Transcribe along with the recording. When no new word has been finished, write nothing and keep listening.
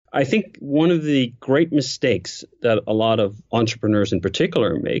I think one of the great mistakes that a lot of entrepreneurs in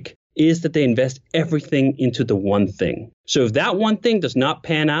particular make is that they invest everything into the one thing. So if that one thing does not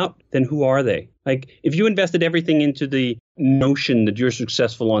pan out, then who are they? Like if you invested everything into the notion that you're a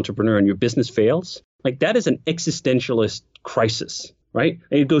successful entrepreneur and your business fails, like that is an existentialist crisis, right?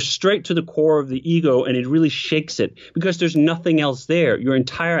 And it goes straight to the core of the ego and it really shakes it because there's nothing else there. Your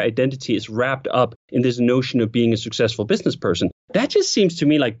entire identity is wrapped up in this notion of being a successful business person. That just seems to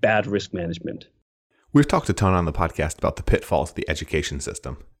me like bad risk management. We've talked a ton on the podcast about the pitfalls of the education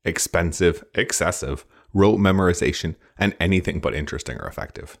system. Expensive, excessive, rote memorization, and anything but interesting or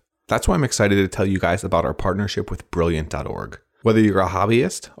effective. That's why I'm excited to tell you guys about our partnership with Brilliant.org. Whether you're a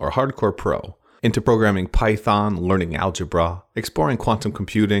hobbyist or a hardcore pro, into programming Python, learning algebra, exploring quantum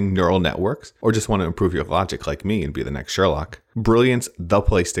computing, neural networks, or just want to improve your logic like me and be the next Sherlock, Brilliant's the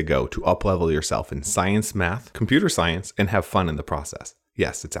place to go to uplevel yourself in science, math, computer science, and have fun in the process.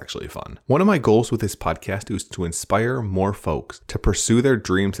 Yes, it's actually fun. One of my goals with this podcast is to inspire more folks to pursue their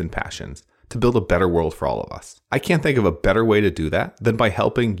dreams and passions, to build a better world for all of us. I can't think of a better way to do that than by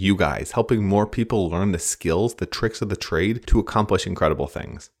helping you guys, helping more people learn the skills, the tricks of the trade to accomplish incredible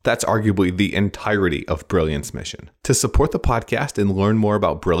things. That's arguably the entirety of Brilliant's mission. To support the podcast and learn more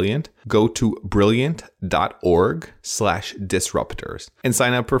about Brilliant, go to brilliant.org/disruptors and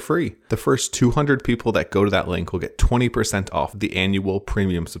sign up for free. The first 200 people that go to that link will get 20% off the annual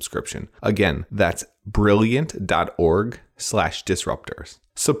premium subscription. Again, that's brilliant.org/disruptors.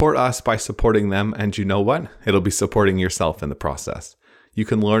 Support us by supporting them, and you know what? It'll be supporting yourself in the process. You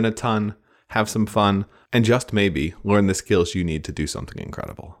can learn a ton, have some fun, and just maybe learn the skills you need to do something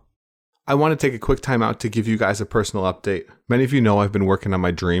incredible. I want to take a quick time out to give you guys a personal update. Many of you know I've been working on my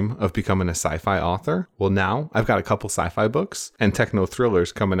dream of becoming a sci-fi author. Well, now I've got a couple sci-fi books and techno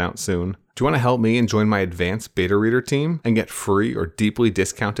thrillers coming out soon. Do you want to help me and join my advanced beta reader team and get free or deeply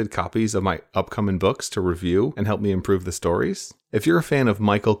discounted copies of my upcoming books to review and help me improve the stories? If you're a fan of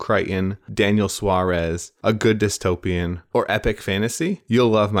Michael Crichton, Daniel Suarez, A Good Dystopian, or epic fantasy, you'll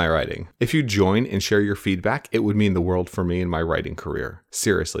love my writing. If you join and share your feedback, it would mean the world for me in my writing career.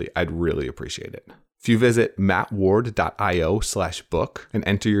 Seriously, I'd really appreciate it. If you visit mattward.io/book and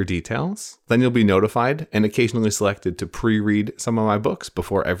enter your details, then you'll be notified and occasionally selected to pre-read some of my books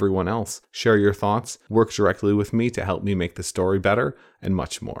before everyone else. Share your thoughts, work directly with me to help me make the story better, and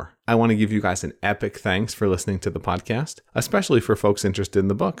much more. I want to give you guys an epic thanks for listening to the podcast, especially for folks interested in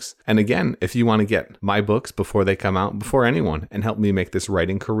the books. And again, if you want to get my books before they come out, before anyone, and help me make this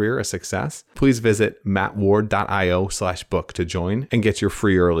writing career a success, please visit mattward.io/book to join and get your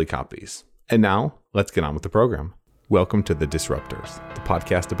free early copies. And now, let's get on with the program. Welcome to The Disruptors, the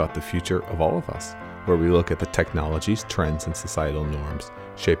podcast about the future of all of us, where we look at the technologies, trends, and societal norms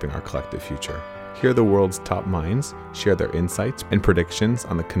shaping our collective future. Hear the world's top minds share their insights and predictions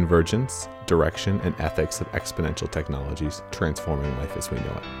on the convergence, direction, and ethics of exponential technologies transforming life as we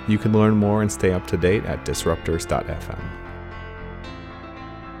know it. You can learn more and stay up to date at disruptors.fm.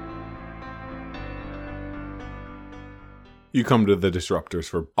 You come to The Disruptors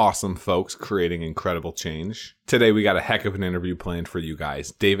for awesome folks creating incredible change. Today, we got a heck of an interview planned for you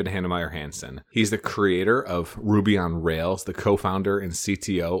guys. David Heinemeier Hansson. He's the creator of Ruby on Rails, the co-founder and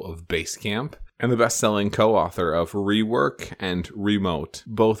CTO of Basecamp, and the best-selling co-author of Rework and Remote,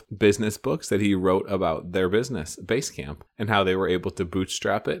 both business books that he wrote about their business, Basecamp, and how they were able to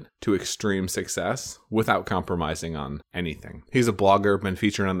bootstrap it to extreme success without compromising on anything. He's a blogger, been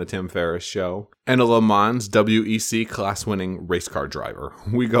featured on the Tim Ferriss Show, and a Mans WEC class-winning racecar driver.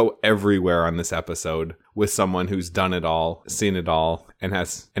 We go everywhere on this episode with someone who's done it all, seen it all, and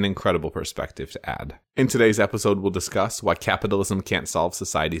has an incredible perspective to add. In today's episode, we'll discuss why capitalism can't solve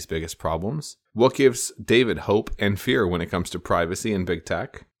society's biggest problems, what gives David hope and fear when it comes to privacy and big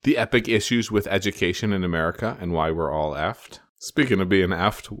tech, the epic issues with education in America and why we're all effed. Speaking of being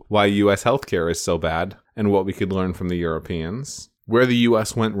effed, why U.S. healthcare is so bad and what we could learn from the Europeans. Where the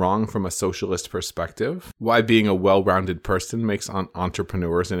U.S. went wrong from a socialist perspective, why being a well-rounded person makes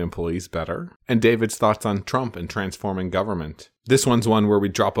entrepreneurs and employees better, and David's thoughts on Trump and transforming government. This one's one where we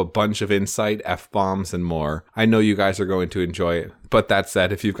drop a bunch of insight, F-bombs, and more. I know you guys are going to enjoy it, but that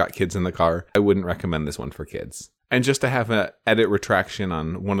said, if you've got kids in the car, I wouldn't recommend this one for kids. And just to have an edit retraction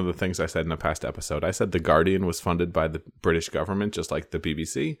on one of the things I said in a past episode, I said The Guardian was funded by the British government, just like the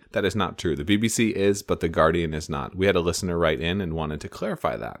BBC. That is not true. The BBC is, but The Guardian is not. We had a listener write in and wanted to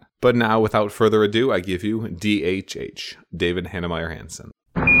clarify that. But now, without further ado, I give you DHH, David Heinemeier Hansson.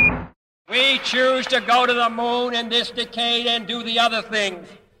 We choose to go to the moon in this decade and do the other things,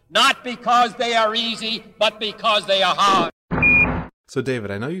 not because they are easy, but because they are hard. So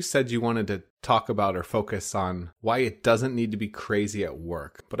David, I know you said you wanted to talk about or focus on why it doesn't need to be crazy at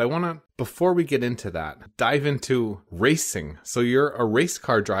work. But I want to, before we get into that, dive into racing. So you're a race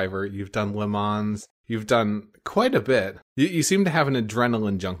car driver. You've done Le Mans. You've done quite a bit. You seem to have an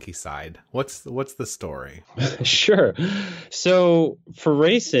adrenaline junkie side. What's the story? Sure. So for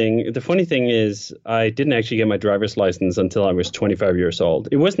racing, the funny thing is I didn't actually get my driver's license until I was 25 years old.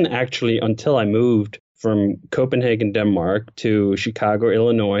 It wasn't actually until I moved from Copenhagen, Denmark to Chicago,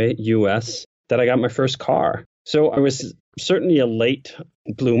 Illinois, US, that I got my first car. So I was certainly a late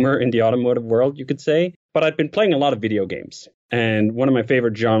bloomer in the automotive world, you could say, but I'd been playing a lot of video games. And one of my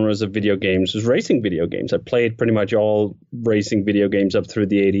favorite genres of video games was racing video games. I played pretty much all racing video games up through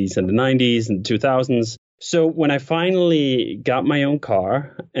the 80s and the 90s and 2000s. So when I finally got my own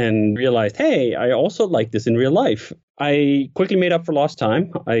car and realized, hey, I also like this in real life, I quickly made up for lost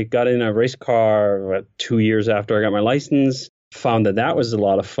time. I got in a race car 2 years after I got my license, found that was a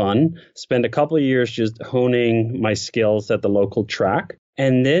lot of fun, spent a couple of years just honing my skills at the local track,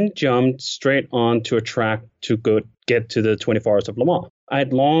 and then jumped straight onto a track to go get to the 24 Hours of Le Mans. I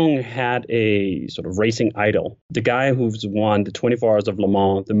had long had a sort of racing idol. The guy who's won the 24 Hours of Le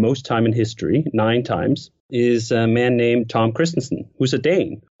Mans the most time in history, 9 times, is a man named Tom Christensen, who's a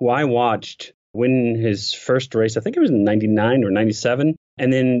Dane, who I watched win his first race, I think it was in 99 or 97,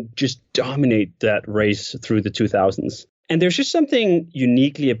 and then just dominate that race through the 2000s. And there's just something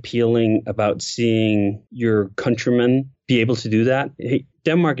uniquely appealing about seeing your countrymen be able to do that. Hey,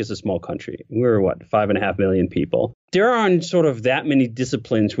 Denmark is a small country. We're 5.5 million people. There aren't sort of that many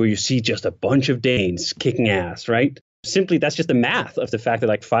disciplines where you see just a bunch of Danes kicking ass, right? Simply, that's just the math of the fact that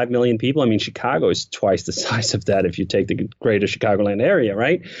like 5 million people. I mean, Chicago is twice the size of that if you take the greater Chicagoland area,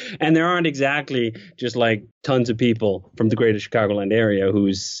 right? And there aren't exactly just like tons of people from the greater Chicagoland area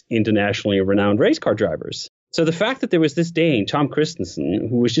who's internationally renowned race car drivers. So the fact that there was this Dane, Tom Christensen,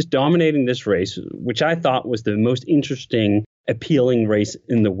 who was just dominating this race, which I thought was the most interesting, appealing race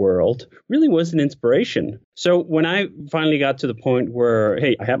in the world, really was an inspiration. So when I finally got to the point where,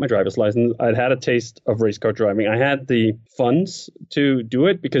 hey, I had my driver's license, I'd had a taste of race car driving, I had the funds to do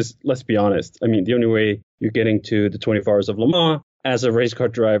it because, let's be honest, I mean, the only way you're getting to the 24 Hours of Le Mans as a race car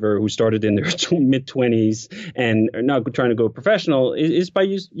driver who started in their mid-20s and are now trying to go professional is by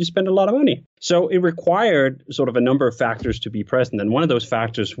you spend a lot of money. So it required sort of a number of factors to be present. And one of those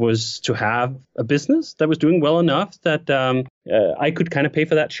factors was to have a business that was doing well enough that I could kind of pay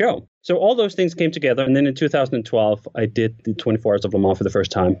for that show. So all those things came together. And then in 2012, I did the 24 Hours of Le Mans for the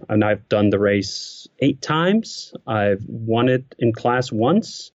first time. And I've done the race 8 times. I've won it in class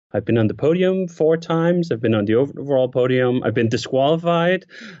once. I've been on the podium 4 times. I've been on the overall podium. I've been disqualified.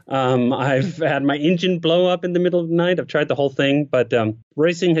 I've had my engine blow up in the middle of the night. I've tried the whole thing. But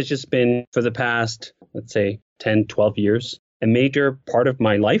racing has just been, for the past, let's say, 10, 12 years, a major part of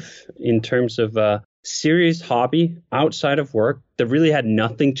my life in terms of a serious hobby outside of work that really had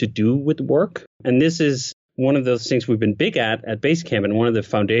nothing to do with work. And this is one of those things we've been big at Basecamp, and one of the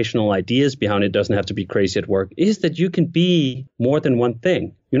foundational ideas behind it doesn't have to be crazy at work, is that you can be more than one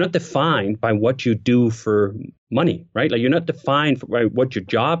thing. You're not defined by what you do for money, right? Like you're not defined by what your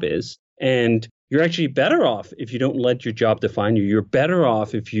job is. And you're actually better off if you don't let your job define you. You're better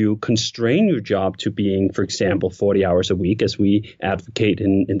off if you constrain your job to being, for example, 40 hours a week, as we advocate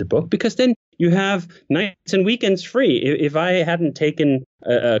in the book, because then you have nights and weekends free. If I hadn't taken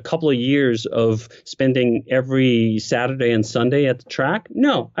a couple of years of spending every Saturday and Sunday at the track,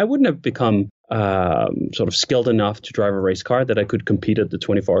 no, I wouldn't have become sort of skilled enough to drive a race car that I could compete at the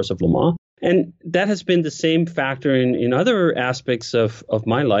 24 Hours of Le Mans. And that has been the same factor in other aspects of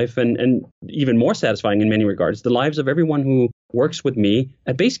my life, and even more satisfying in many regards, the lives of everyone who works with me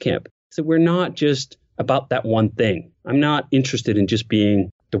at Basecamp. So we're not just about that one thing. I'm not interested in just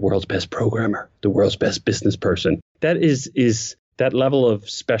being the world's best programmer, the world's best business person. That is that level of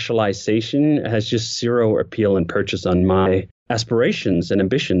specialization has just zero appeal and purchase on my aspirations and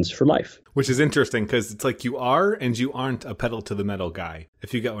ambitions for life. Which is interesting because it's like you are and you aren't a pedal to the metal guy,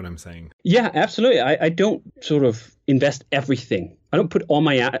 if you get what I'm saying. Yeah, absolutely. I don't sort of invest everything. I don't put all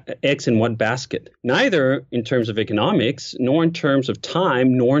my eggs in one basket, neither in terms of economics, nor in terms of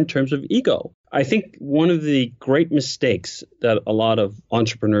time, nor in terms of ego. I think one of the great mistakes that a lot of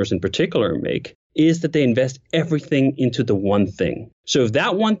entrepreneurs in particular make is that they invest everything into the one thing. So if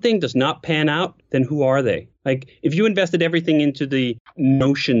that one thing does not pan out, then who are they? Like if you invested everything into the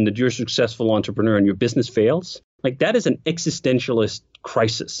notion that you're a successful entrepreneur and your business fails, like that is an existentialist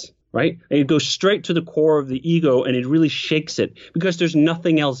crisis. right? And it goes straight to the core of the ego and it really shakes it because there's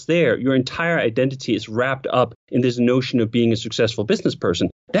nothing else there. Your entire identity is wrapped up in this notion of being a successful business person.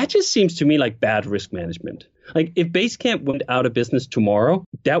 That just seems to me like bad risk management. Like if Basecamp went out of business tomorrow,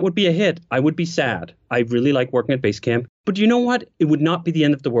 that would be a hit. I would be sad. I really like working at Basecamp. But you know what? It would not be the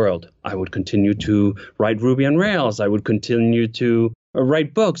end of the world. I would continue to write Ruby on Rails. I would continue to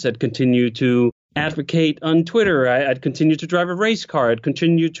write books. I'd continue to advocate on Twitter. I'd continue to drive a race car. I'd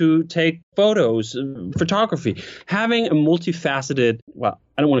continue to take photos, photography. Having a multifaceted, well,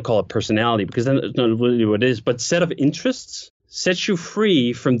 I don't want to call it personality because that's not really what it is, but set of interests sets you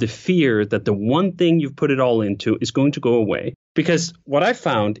free from the fear that the one thing you've put it all into is going to go away. Because what I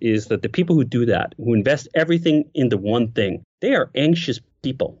found is that the people who do that, who invest everything in the one thing, they are anxious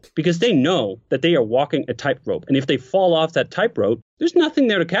people because they know that they are walking a tightrope. And if they fall off that tightrope, there's nothing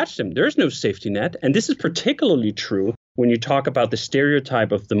there to catch them. There's no safety net. And this is particularly true when you talk about the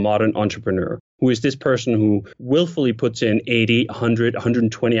stereotype of the modern entrepreneur, who is this person who willfully puts in 80, 100,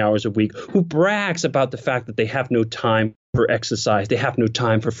 120 hours a week, who brags about the fact that they have no time for exercise. They have no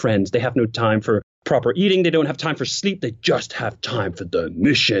time for friends. They have no time for proper eating. They don't have time for sleep. They just have time for the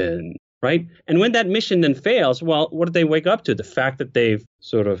mission, right? And when that mission then fails, well, what do they wake up to? The fact that they've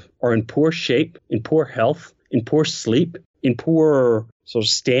sort of are in poor shape, in poor health, in poor sleep, in poor sort of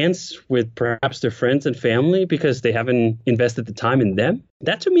stance with perhaps their friends and family because they haven't invested the time in them.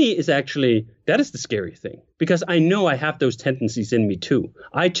 That to me is actually, that is the scary thing because I know I have those tendencies in me too.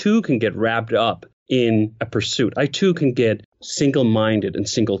 I too can get wrapped up in a pursuit. I too can get single-minded and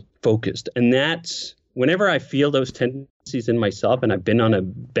single-focused. And that's whenever I feel those tendencies in myself, and I've been on a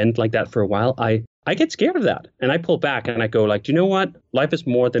bent like that for a while, I get scared of that. And I pull back and I go like, do you know what? Life is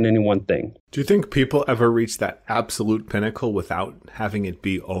more than any one thing. Do you think people ever reach that absolute pinnacle without having it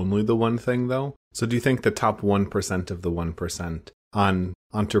be only the one thing, though? So do you think the top 1% of the 1% on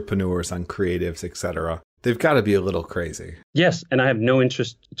entrepreneurs, on creatives, etc., they've got to be a little crazy? Yes, and I have no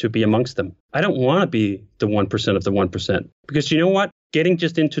interest to be amongst them. I don't want to be the 1% of the 1%. Because you know what? Getting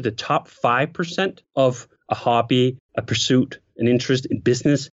just into the top 5% of a hobby, a pursuit, an interest in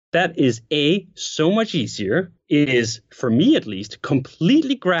business, that is so much easier. It is, for me at least,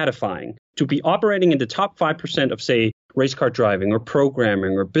 completely gratifying to be operating in the top 5% of, say, race car driving or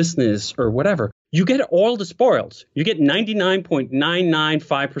programming or business or whatever. You get all the spoils. You get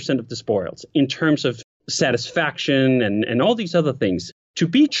 99.995% of the spoils in terms of satisfaction and all these other things. To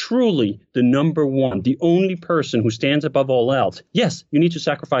be truly the number one, the only person who stands above all else, yes, you need to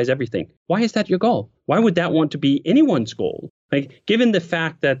sacrifice everything. Why is that your goal? Why would that want to be anyone's goal? Like, given the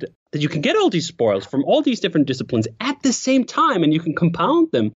fact that you can get all these spoils from all these different disciplines at the same time, and you can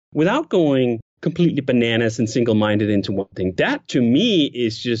compound them without going completely bananas and single-minded into one thing. That, to me,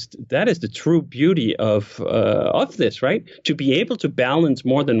 is that is the true beauty of this, right? To be able to balance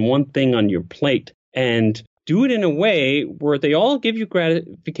more than one thing on your plate and do it in a way where they all give you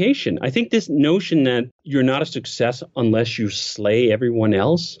gratification. I think this notion that you're not a success unless you slay everyone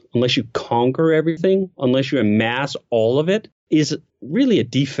else, unless you conquer everything, unless you amass all of it, is really a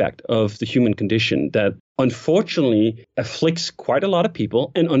defect of the human condition that unfortunately afflicts quite a lot of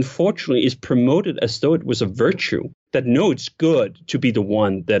people and unfortunately is promoted as though it was a virtue, that no, it's good to be the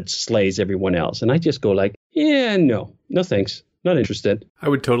one that slays everyone else. And I just go like, yeah, no thanks. Not interested. I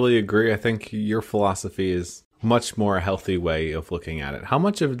would totally agree. I think your philosophy is much more a healthy way of looking at it. How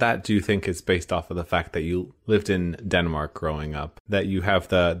much of that do you think is based off of the fact that you lived in Denmark growing up, that you have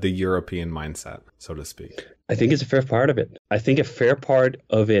the European mindset, so to speak? I think it's a fair part of it. I think a fair part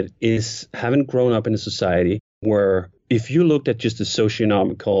of it is having grown up in a society where if you looked at just the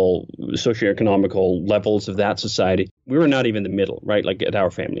socioeconomical levels of that society, we were not even the middle, right? Like at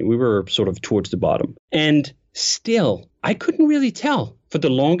our family, we were sort of towards the bottom. And still, I couldn't really tell. For the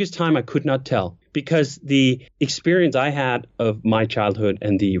longest time, I could not tell because the experience I had of my childhood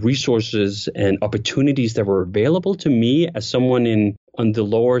and the resources and opportunities that were available to me as someone on the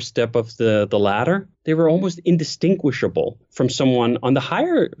lower step of the ladder, they were almost indistinguishable from someone on the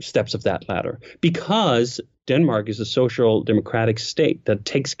higher steps of that ladder because Denmark is a social democratic state that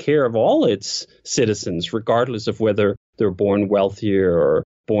takes care of all its citizens, regardless of whether they're born wealthier or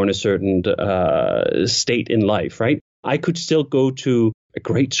born a certain state in life, right? I could still go to a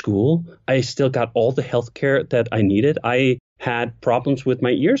great school. I still got all the health care that I needed. I had problems with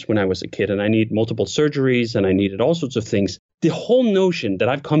my ears when I was a kid, and I needed multiple surgeries, and I needed all sorts of things. The whole notion that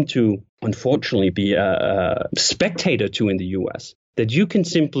I've come to, unfortunately, be a spectator to in the US, that you can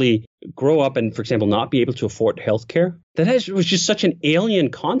simply grow up and, for example, not be able to afford healthcare, was just such an alien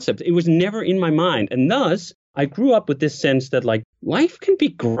concept. It was never in my mind. And thus, I grew up with this sense that, like, life can be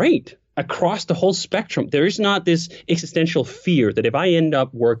great. across the whole spectrum. There is not this existential fear that if I end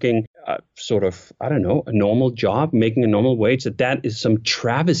up working sort of, I don't know, a normal job, making a normal wage, that is some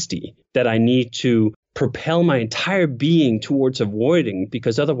travesty that I need to propel my entire being towards avoiding,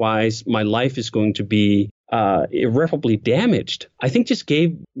 because otherwise my life is going to be irreparably damaged. I think just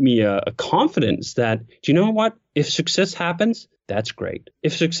gave me a confidence that, do you know what? If success happens, that's great.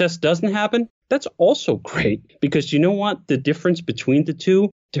 If success doesn't happen, that's also great. Because you know what? The difference between the two,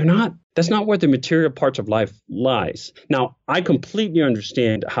 that's not where the material parts of life lies. Now, I completely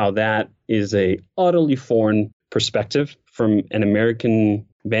understand how that is a utterly foreign perspective from an American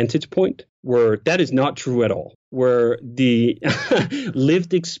vantage point, where that is not true at all, where the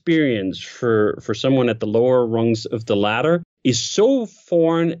lived experience for someone at the lower rungs of the ladder is so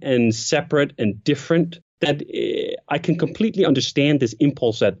foreign and separate and different that I can completely understand this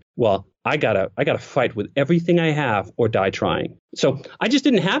impulse that, well, I gotta fight with everything I have or die trying. So I just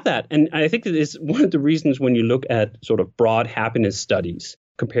didn't have that. And I think that is one of the reasons when you look at sort of broad happiness studies,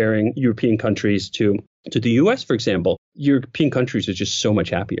 comparing European countries to the US, for example, European countries are just so much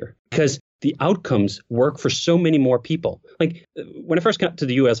happier because the outcomes work for so many more people. Like when I first got to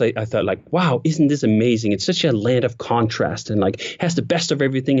the US, I thought like, wow, isn't this amazing? It's such a land of contrast and like it has the best of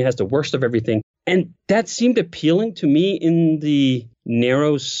everything. It has the worst of everything. And that seemed appealing to me in the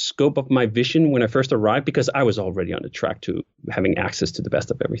narrow scope of my vision when I first arrived, because I was already on the track to having access to the best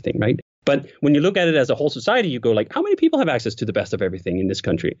of everything, right? But when you look at it as a whole society, you go like, how many people have access to the best of everything in this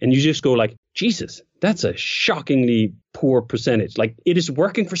country? And you just go like, Jesus, that's a shockingly poor percentage. Like it is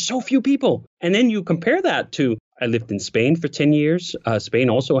working for so few people. And then you compare that to, I lived in Spain for 10 years.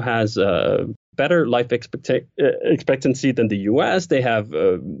 Spain also has better life expectancy than the US. They have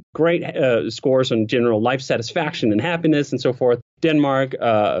great scores on general life satisfaction and happiness and so forth. Denmark,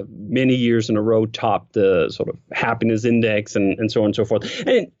 many years in a row, topped the sort of happiness index and so on and so forth.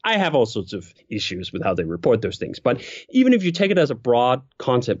 And I have all sorts of issues with how they report those things. But even if you take it as a broad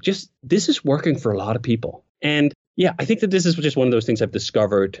concept, just this is working for a lot of people. And yeah, I think that this is just one of those things I've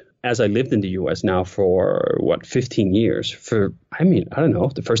discovered as I lived in the US now for 15 years. I don't know,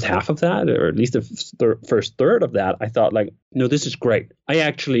 the first half of that, or at least the first third of that, I thought like, no, this is great. I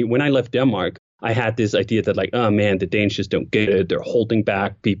actually, when I left Denmark, I had this idea that like, oh man, the Danes just don't get it. They're holding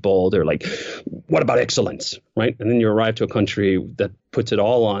back people. They're like, what about excellence, right? And then you arrive to a country that puts it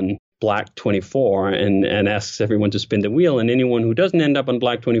all on Black 24 and asks everyone to spin the wheel. And anyone who doesn't end up on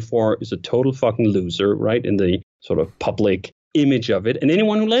Black 24 is a total fucking loser, right? In the sort of public image of it. And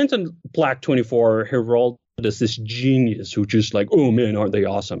anyone who lands on Black 24 heralded as this genius who just like, oh man, aren't they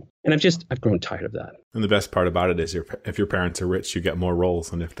awesome? And I've grown tired of that. And the best part about it is if your parents are rich, you get more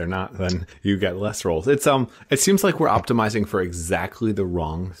roles. And if they're not, then you get less roles. It seems like we're optimizing for exactly the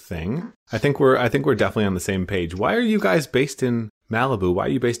wrong thing. I think we're definitely on the same page. Why are you guys based in Malibu? Why are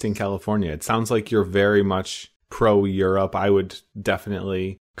you based in California? It sounds like you're very much pro-Europe. I would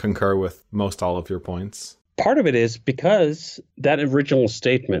definitely concur with most all of your points. Part of it is because that original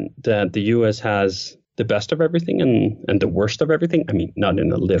statement that the U.S. has the best of everything and the worst of everything. I mean, not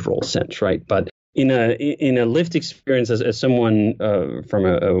in a literal sense, right? But in a lived experience as someone from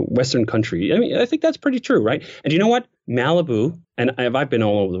a Western country, I mean, I think that's pretty true, right? And you know what? Malibu, and I've been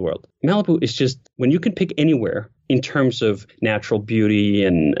all over the world. Malibu is just when you can pick anywhere in terms of natural beauty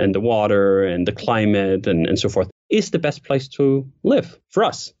and the water and the climate and so forth, is the best place to live for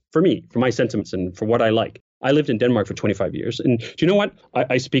us, for me, for my sentiments and for what I like. I lived in Denmark for 25 years. And do you know what?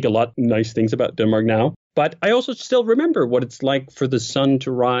 I speak a lot nice things about Denmark now, but I also still remember what it's like for the sun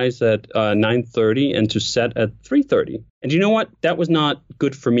to rise at 9:30 and to set at 3:30. And you know what? That was not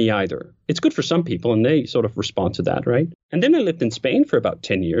good for me either. It's good for some people and they sort of respond to that, right? And then I lived in Spain for about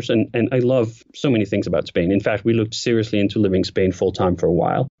 10 years and I love so many things about Spain. In fact, we looked seriously into living Spain full time for a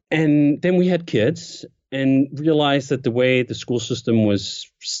while. And then we had kids and realized that the way the school system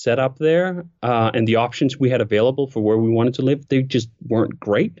was set up there and the options we had available for where we wanted to live, they just weren't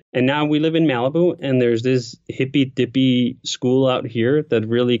great. And now we live in Malibu and there's this hippy-dippy school out here that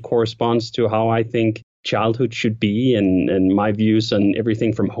really corresponds to how I think childhood should be and my views on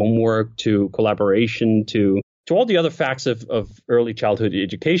everything from homework to collaboration to all the other facts of early childhood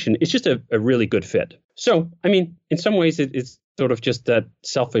education. It's just a really good fit. So, I mean, in some ways, it's sort of just that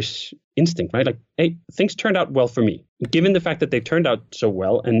selfish instinct, right? Like, hey, things turned out well for me. Given the fact that they've turned out so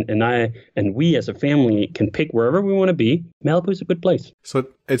well, and we as a family can pick wherever we want to be, Malibu is a good place. So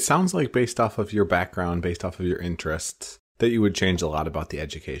it sounds like based off of your background, based off of your interests, that you would change a lot about the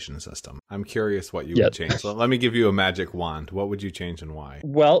education system. I'm curious what you would change. So let me give you a magic wand. What would you change and why?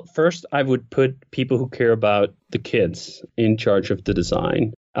 Well, first, I would put people who care about the kids in charge of the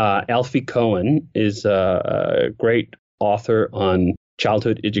design. Alfie Cohen is a great author on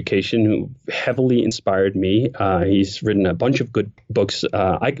childhood education who heavily inspired me. He's written a bunch of good books.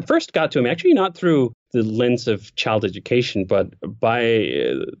 I first got to him actually not through the lens of child education, but by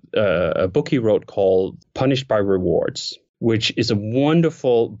a book he wrote called Punished by Rewards, which is a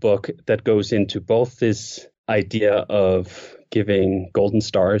wonderful book that goes into both this idea of giving golden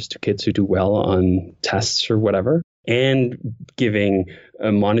stars to kids who do well on tests or whatever, and giving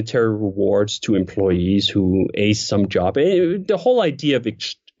monetary rewards to employees who ace some job. The whole idea of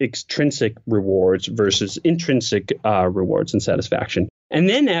extrinsic rewards versus intrinsic rewards and satisfaction. And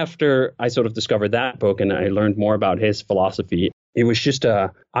then after I sort of discovered that book and I learned more about his philosophy, it was just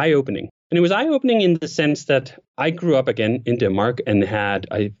eye-opening. And it was eye-opening in the sense that I grew up again in Denmark and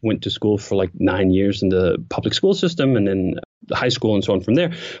I went to school for like 9 years in the public school system and then the high school and so on from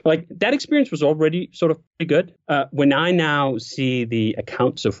there. Like that experience was already sort of pretty good. When I now see the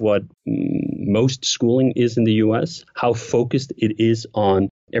accounts of what most schooling is in the US, how focused it is on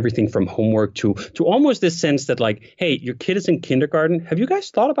everything from homework to almost this sense that like, hey, your kid is in kindergarten. Have you guys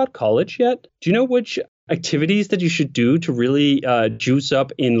thought about college yet? Do you know which activities that you should do to really juice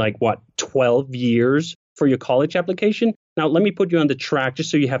up in 12 years for your college application? Now, let me put you on the track just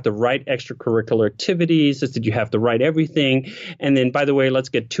so you have the right extracurricular activities, so that you have the right everything. And then, by the way, let's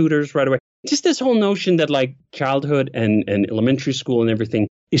get tutors right away. Just this whole notion that like childhood and elementary school and everything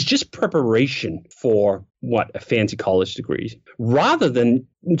is just preparation for a fancy college degree, rather than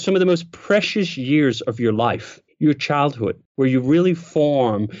some of the most precious years of your life, your childhood, where you really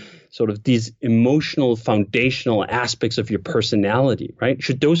form sort of these emotional foundational aspects of your personality, right?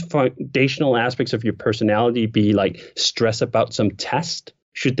 Should those foundational aspects of your personality be like stress about some test?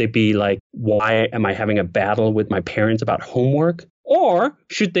 Should they be like, why am I having a battle with my parents about homework? Or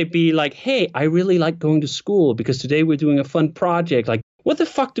should they be like, hey, I really like going to school because today we're doing a fun project. Like, what the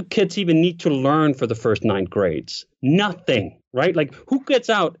fuck do kids even need to learn for the first 9 grades? Nothing, right? Like, who gets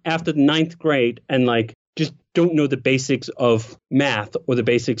out after the 9th grade and like just don't know the basics of math or the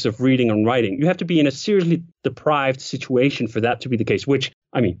basics of reading and writing? You have to be in a seriously deprived situation for that to be the case, which,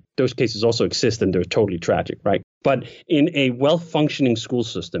 I mean, those cases also exist and they're totally tragic, right? But in a well-functioning school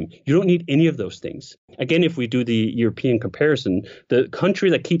system, you don't need any of those things. Again, if we do the European comparison, the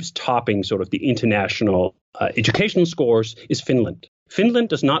country that keeps topping sort of the international educational scores is Finland. Finland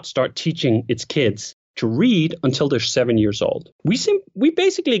does not start teaching its kids to read until they're 7 years old. We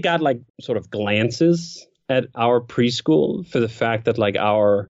basically got like sort of glances at our preschool for the fact that like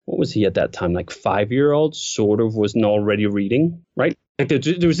what was he at that time? Like 5-year-old sort of wasn't already reading, right? Like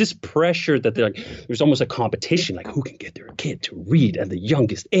there was this pressure that there's almost a competition, like who can get their kid to read at the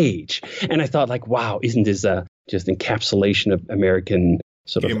youngest age. And I thought like, wow, isn't this just encapsulation of American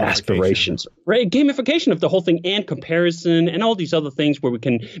sort of aspirations, right? Gamification of the whole thing and comparison and all these other things where we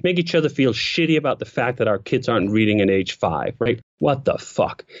can make each other feel shitty about the fact that our kids aren't reading at age 5, right? What the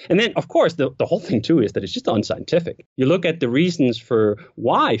fuck? And then, of course, the whole thing, too, is that it's just unscientific. You look at the reasons for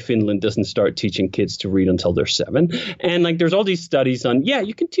why Finland doesn't start teaching kids to read until they're 7. And like there's all these studies on, yeah,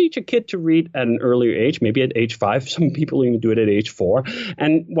 you can teach a kid to read at an earlier age, maybe at age 5. Some people even do it at age 4.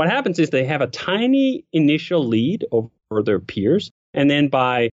 And what happens is they have a tiny initial lead over their peers. And then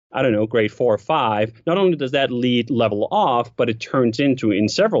by, I don't know, grade 4 or 5, not only does that lead level off, but it turns into, in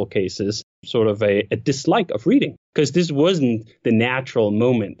several cases, sort of a dislike of reading. Because this wasn't the natural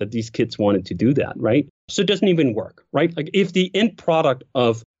moment that these kids wanted to do that, right? So it doesn't even work, right? Like if the end product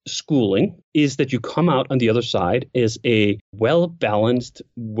of schooling is that you come out on the other side as a well-balanced,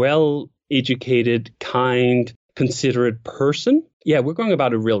 well-educated, kind, considerate person, yeah, we're going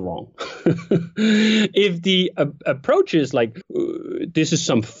about it real wrong. If the approach is like, this is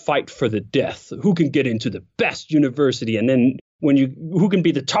some fight for the death, who can get into the best university, and then who can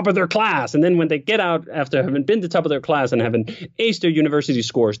be the top of their class, and then when they get out after having been the top of their class and having aced their university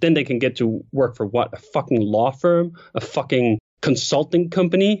scores, then they can get to work for what? A fucking law firm? A fucking consulting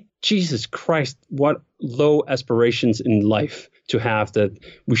company? Jesus Christ, what low aspirations in life to have that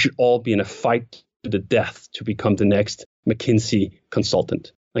we should all be in a fight to the death to become the next McKinsey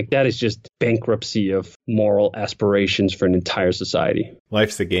consultant. Like that is just bankruptcy of moral aspirations for an entire society.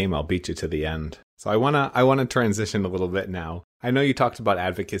 Life's a game. I'll beat you to the end. So I wanna transition a little bit now. I know you talked about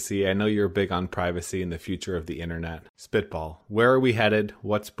advocacy. I know you're big on privacy and the future of the internet. Spitball. Where are we headed?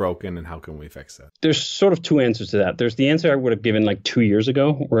 What's broken and how can we fix it? There's sort of 2 answers to that. There's the answer I would have given like 2 years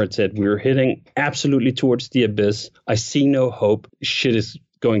ago where it said we're heading absolutely towards the abyss. I see no hope. Shit is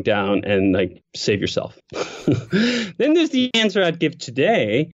going down and like save yourself. Then there's the answer I'd give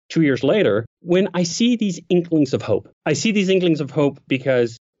today, 2 years later, when I see these inklings of hope. I see these inklings of hope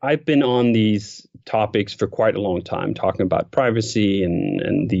because I've been on these topics for quite a long time, talking about privacy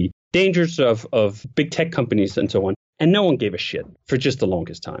and the dangers of big tech companies and so on. And no one gave a shit for just the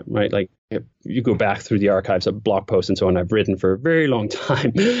longest time, right? Like if you go back through the archives of blog posts and so on, I've written for a very long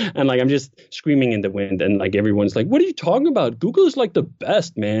time. And like I'm just screaming in the wind and like everyone's like, what are you talking about? Google is like the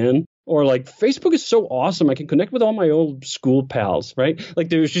best, man. Or like Facebook is so awesome. I can connect with all my old school pals, right? Like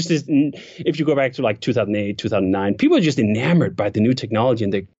there's just this, if you go back to like 2008, 2009, people are just enamored by the new technology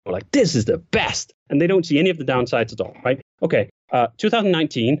and they're like, this is the best. And they don't see any of the downsides at all, right? Okay,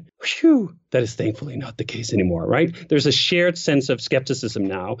 2019, whew, that is thankfully not the case anymore, right? There's a shared sense of skepticism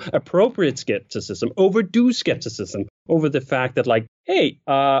now, appropriate skepticism, overdue skepticism over the fact that like, hey,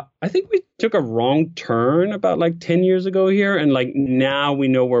 I think we took a wrong turn about like 10 years ago here. And like now we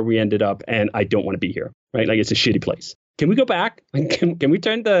know where we ended up and I don't want to be here, right? Like it's a shitty place. Can we go back? Can we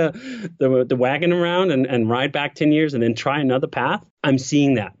turn the wagon around and ride back 10 years and then try another path? I'm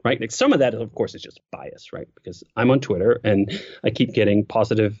seeing that, right? Like some of that, of course, is just bias, right? Because I'm on Twitter and I keep getting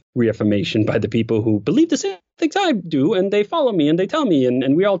positive reaffirmation by the people who believe the same things I do and they follow me and they tell me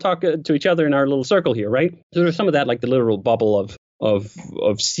and we all talk to each other in our little circle here, right? So there's some of that, like the literal bubble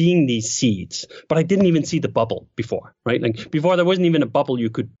of seeing these seeds, but I didn't even see the bubble before, right? Like before there wasn't even a bubble you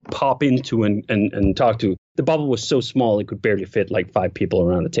could pop into and talk to. The bubble was so small it could barely fit like 5 people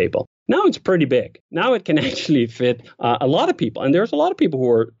around a table. Now it's pretty big. Now it can actually fit a lot of people. And there's a lot of people who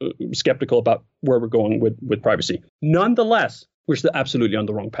are skeptical about where we're going with privacy. Nonetheless, we're still absolutely on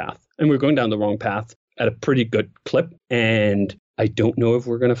the wrong path. And we're going down the wrong path at a pretty good clip. And I don't know if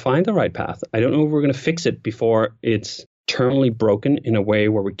we're going to find the right path. I don't know if we're going to fix it before it's terminally broken in a way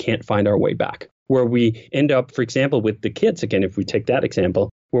where we can't find our way back. Where we end up, for example, with the kids, again, if we take that example,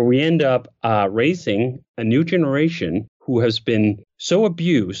 where we end up raising a new generation who has been so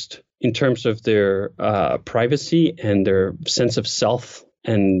abused in terms of their privacy and their sense of self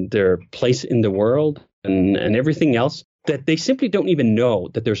and their place in the world and everything else that they simply don't even know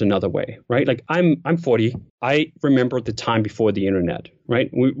that there's another way, right? Like I'm 40. I remember the time before the internet, right?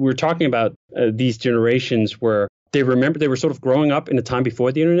 We're talking about these generations where they remember they were sort of growing up in a time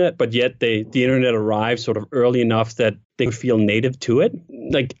before the internet, but yet the internet arrived sort of early enough that they would feel native to it.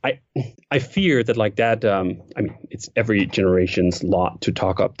 Like I fear that like that. I mean, it's every generation's lot to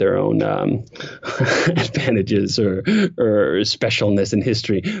talk up their own advantages or specialness in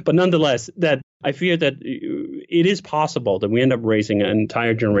history. But nonetheless, that I fear that it is possible that we end up raising an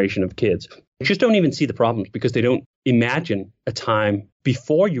entire generation of kids who just don't even see the problems because they don't imagine a time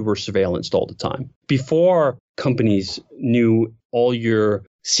before you were surveillanced all the time, before companies knew all your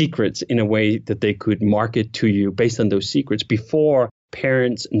secrets in a way that they could market to you based on those secrets, before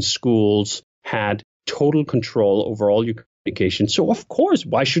parents and schools had total control over all your communications. So of course,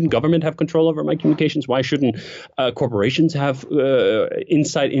 why shouldn't government have control over my communications? Why shouldn't corporations have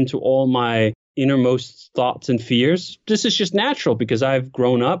insight into all my innermost thoughts and fears? This is just natural because I've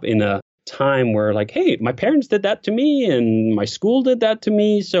grown up in a time where like, hey, my parents did that to me and my school did that to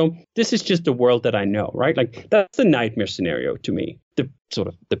me. So this is just the world that I know, right? Like that's the nightmare scenario to me. The sort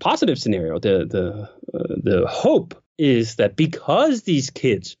of the positive scenario, the hope is that because these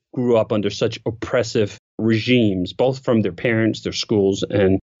kids grew up under such oppressive regimes, both from their parents, their schools,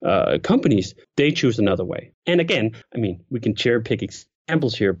 and companies, they choose another way. And again, I mean, we can cherry pick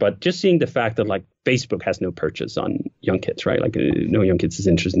examples here, but just seeing the fact that like Facebook has no purchase on young kids, right? Like no young kids is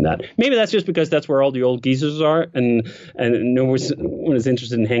interested in that. Maybe that's just because that's where all the old geezers are and no one is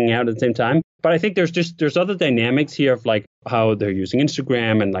interested in hanging out at the same time. But I think there's other dynamics here of like how they're using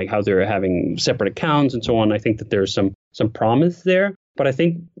Instagram and like how they're having separate accounts and so on. I think that there's some promise there. But I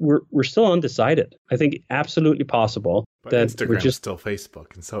think we're still undecided. I think absolutely possible but that Instagram we're just is still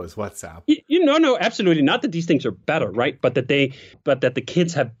Facebook, and so is WhatsApp. No, absolutely not that these things are better, right? But that the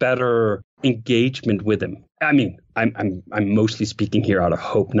kids have better engagement with them. I mean, I'm mostly speaking here out of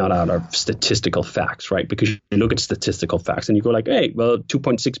hope, not out of statistical facts, right? Because you look at statistical facts and you go like, hey, well,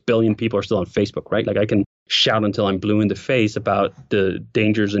 2.6 billion people are still on Facebook, right? Like I can shout until I'm blue in the face about the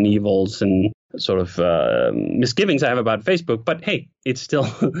dangers and evils and sort of misgivings I have about Facebook. But hey, it's still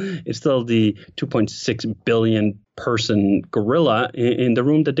the 2.6 billion person gorilla in the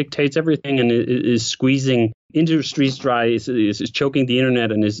room that dictates everything and is squeezing industries dry, is choking the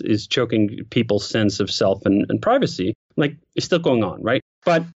internet and is choking people's sense of self and privacy. Like it's still going on, right?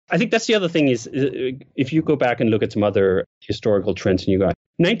 But I think that's the other thing is if you go back and look at some other historical trends and you got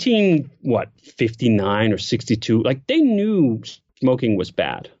 59 or 62, like they knew smoking was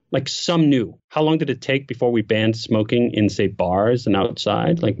bad. Like some knew. How long did it take before we banned smoking in, say, bars and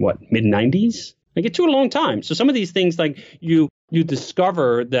outside? Like what, mid-90s? Like it took a long time. So some of these things, like you you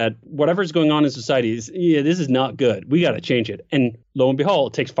discover that whatever's going on in society is, this is not good. We got to change it. And lo and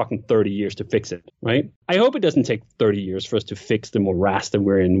behold, it takes fucking 30 years to fix it, right? I hope it doesn't take 30 years for us to fix the morass that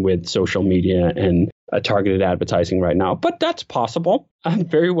we're in with social media and targeted advertising right now. But that's possible.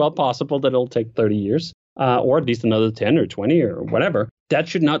 Very well possible that it'll take 30 years. Or at least another 10 or 20 or whatever. That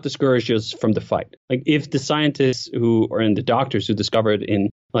should not discourage us from the fight. Like if the scientists and the doctors who discovered in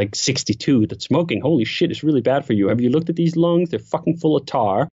like 62 that smoking, holy shit, is really bad for you. Have you looked at these lungs? They're fucking full of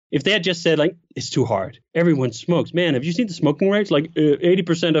tar. If they had just said like, it's too hard. Everyone smokes. Man, have you seen the smoking rates? Like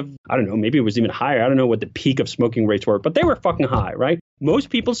 80% of, I don't know, maybe it was even higher. I don't know what the peak of smoking rates were, but they were fucking high, right? Most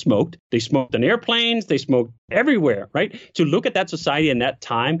people smoked. They smoked on airplanes. They smoked everywhere, right? To look at that society in that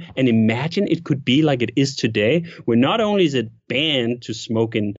time and imagine it could be like it is today, where not only is it banned to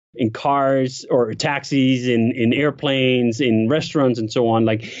smoke in cars or taxis, in airplanes, in restaurants and so on.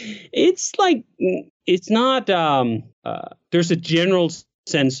 Like, it's not, there's a general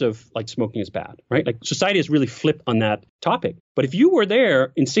sense of like smoking is bad, right? Like society has really flipped on that topic. But if you were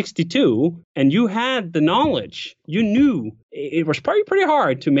there in 62 and you had the knowledge, you knew it was probably pretty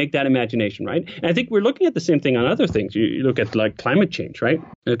hard to make that imagination, right? And I think we're looking at the same thing on other things. You look at like climate change, right?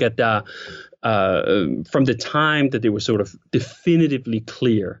 Look at from the time that they were sort of definitively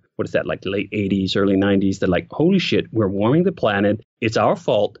clear, what is that, like late 80s, early 90s, that like, holy shit, we're warming the planet. It's our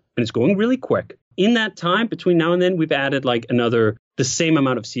fault and it's going really quick. In that time, between now and then, we've added like the same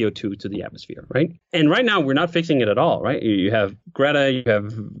amount of CO2 to the atmosphere, right? And right now, we're not fixing it at all, right? You have Greta, you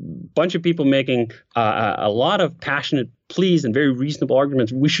have a bunch of people making a lot of passionate pleas and very reasonable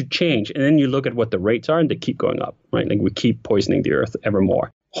arguments. We should change. And then you look at what the rates are and they keep going up, right? Like we keep poisoning the earth ever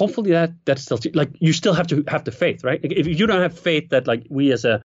more. Hopefully that's still, like, you still have to have the faith, right? Like, if you don't have faith that like we as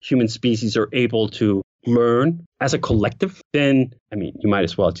a human species are able to learn as a collective, then, I mean, you might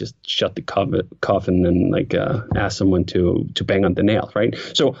as well just shut the coffin and like ask someone to bang on the nail, right?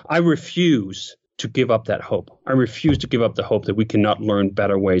 So I refuse to give up that hope. I refuse to give up the hope that we cannot learn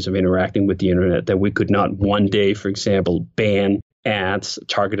better ways of interacting with the internet, that we could not one day, for example, ban ads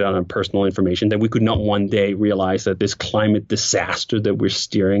targeted on personal information, that we could not one day realize that this climate disaster that we're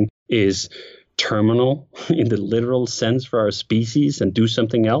steering is terminal in the literal sense for our species and do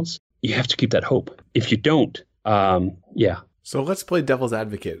something else. You have to keep that hope. If you don't, yeah. So let's play devil's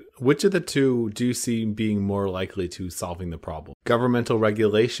advocate. Which of the two do you see being more likely to solving the problem? Governmental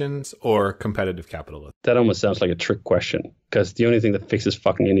regulations or competitive capitalism? That almost sounds like a trick question, because the only thing that fixes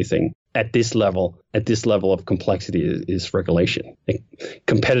fucking anything at this level of complexity is regulation. Like,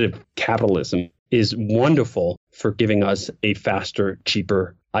 competitive capitalism is wonderful for giving us a faster,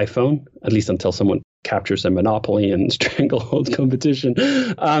 cheaper iPhone, at least until someone captures a monopoly and stranglehold competition.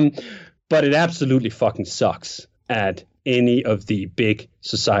 But it absolutely fucking sucks at any of the big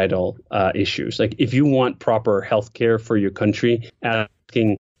societal issues. Like, if you want proper healthcare for your country,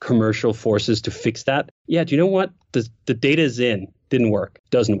 asking commercial forces to fix that, yeah, do you know what? The data is in, didn't work,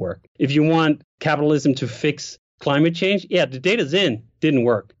 doesn't work. If you want capitalism to fix climate change, yeah, the data's in, didn't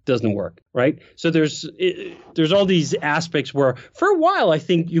work, doesn't work, right? So there's all these aspects where for a while I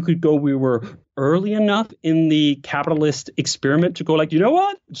think you could go, we were early enough in the capitalist experiment to go like, you know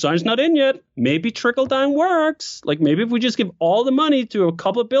what, science not in yet, maybe trickle down works. Like, maybe if we just give all the money to a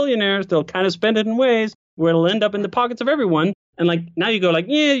couple of billionaires, they'll kind of spend it in ways where it'll end up in the pockets of everyone. And like, now you go like,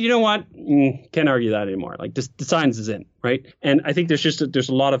 yeah, you know what, can't argue that anymore. Like, the science is in, right? And I think there's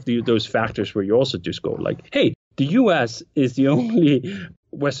a lot of those factors where you also just go like, hey, the U.S. is the only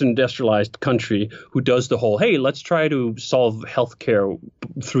Western industrialized country who does the whole, hey, let's try to solve healthcare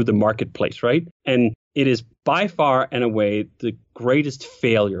through the marketplace, right? And it is by far and away the greatest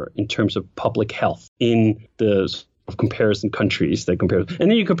failure in terms of public health in the comparison countries that compare. And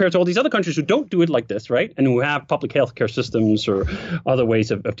then you compare to all these other countries who don't do it like this, right? And who have public healthcare systems or other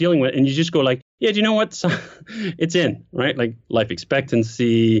ways of dealing with it. And you just go like, yeah, do you know what? It's in, right? Like life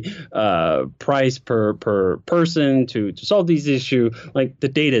expectancy, price per person to solve these issues. Like, the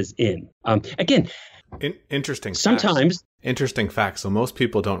data is in. Again, interesting. Sometimes. Interesting fact. So most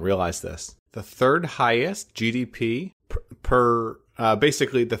people don't realize this. The third highest GDP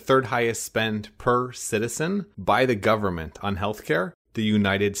basically the third highest spend per citizen by the government on healthcare, the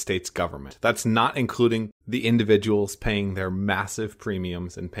United States government. That's not including the individuals paying their massive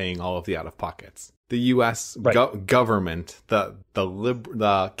premiums and paying all of the out-of-pockets. The U.S. Government,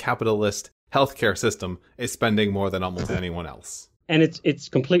 the capitalist healthcare system, is spending more than almost anyone else. And it's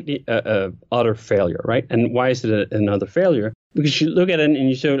completely utter failure, right? And why is it another failure? Because you look at it and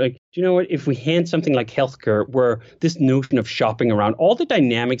you say, like, do you know what? If we hand something like healthcare, where this notion of shopping around, all the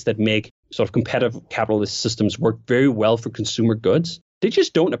dynamics that make sort of competitive capitalist systems work very well for consumer goods, they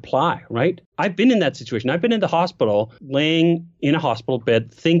just don't apply, right? I've been in that situation. I've been in the hospital, laying in a hospital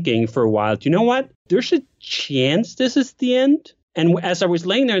bed, thinking for a while, do you know what? There's a chance this is the end. And as I was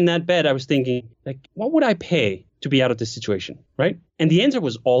laying there in that bed, I was thinking, like, what would I pay to be out of this situation, right? And the answer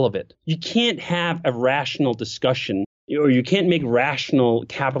was all of it. You can't have a rational discussion, or you can't make rational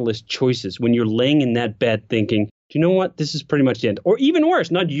capitalist choices when you're laying in that bed thinking, do you know what? This is pretty much the end. Or even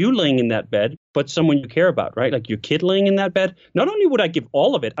worse, not you laying in that bed, but someone you care about, right? Like your kid laying in that bed. Not only would I give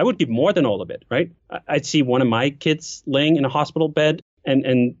all of it, I would give more than all of it, right? I'd see one of my kids laying in a hospital bed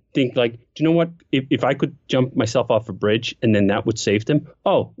and think like, do you know what? If I could jump myself off a bridge and then that would save them.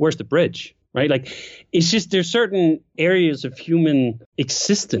 Oh, where's the bridge? Right? Like, it's just there's certain areas of human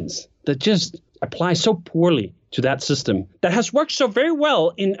existence that just apply so poorly to that system that has worked so very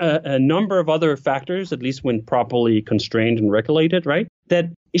well in a number of other factors, at least when properly constrained and regulated, right? That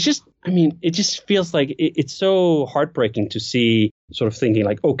it's just, I mean, it just feels like it's so heartbreaking to see sort of thinking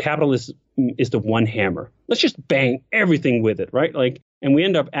like, oh, capitalism is the one hammer. Let's just bang everything with it, right? Like, and we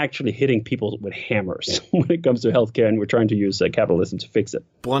end up actually hitting people with hammers when it comes to healthcare, and we're trying to use capitalism to fix it.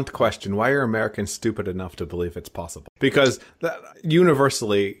 Blunt question. Why are Americans stupid enough to believe it's possible? Because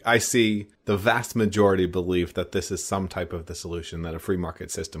universally, I see the vast majority believe that this is some type of the solution that a free market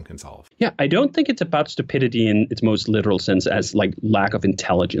system can solve. Yeah, I don't think it's about stupidity in its most literal sense as like lack of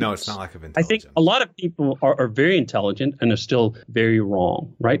intelligence. No, it's not lack of intelligence. I think a lot of people are very intelligent and are still very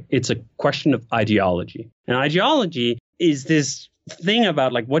wrong, right? It's a question of ideology. And ideology is this thing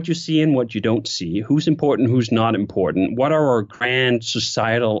about like what you see and what you don't see, who's important, who's not important, what are our grand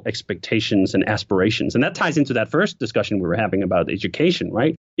societal expectations and aspirations. And that ties into that first discussion we were having about education,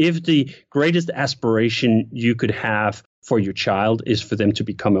 right? If the greatest aspiration you could have for your child is for them to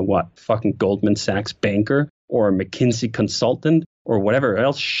become a fucking Goldman Sachs banker or a McKinsey consultant or whatever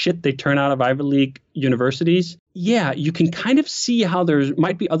else shit they turn out of Ivy League universities, yeah, you can kind of see how there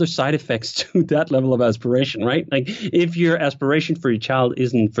might be other side effects to that level of aspiration, right? Like if your aspiration for your child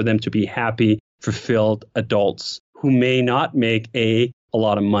isn't for them to be happy, fulfilled adults who may not make a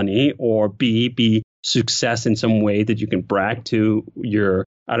lot of money, or B, be success in some way that you can brag to your,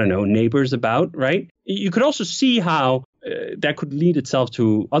 I don't know, neighbors about, right? You could also see how that could lead itself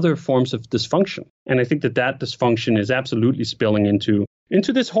to other forms of dysfunction. And I think that dysfunction is absolutely spilling into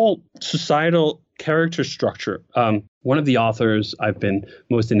this whole societal character structure. One of the authors I've been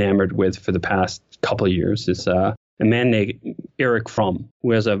most enamored with for the past couple of years is a man named Erich Fromm,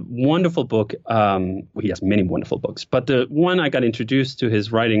 who has a wonderful book. He has many wonderful books, but the one I got introduced to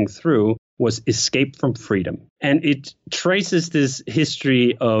his writing through was Escape from Freedom. And it traces this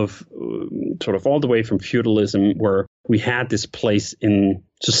history of sort of all the way from feudalism, where we had this place in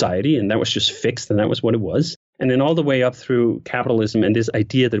society and that was just fixed and that was what it was. And then all the way up through capitalism and this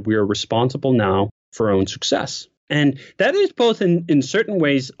idea that we are responsible now for our own success. And that is both in certain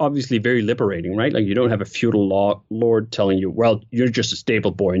ways, obviously very liberating, right? Like you don't have a feudal lord telling you, well, you're just a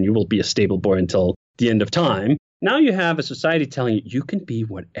stable boy and you will be a stable boy until the end of time. Now you have a society telling you, you can be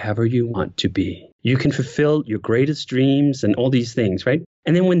whatever you want to be. You can fulfill your greatest dreams and all these things, right?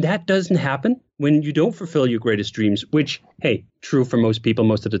 And then when that doesn't happen, when you don't fulfill your greatest dreams, which, hey, true for most people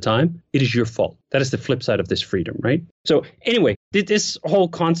most of the time, it is your fault. That is the flip side of this freedom, right? So anyway, this whole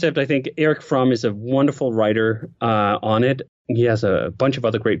concept, I think Erich Fromm is a wonderful writer on it. He has a bunch of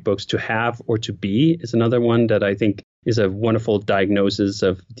other great books. To Have or To Be is another one that I think is a wonderful diagnosis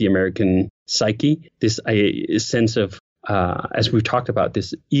of the American psyche. This sense of, as we've talked about,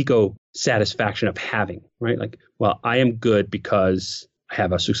 this ego satisfaction of having, right? Like, well, I am good because I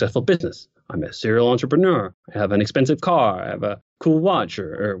have a successful business. I'm a serial entrepreneur. I have an expensive car. I have a cool watch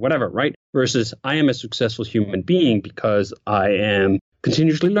or whatever, right? Versus I am a successful human being because I am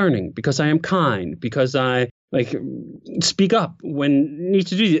continuously learning, because I am kind, because I speak up when need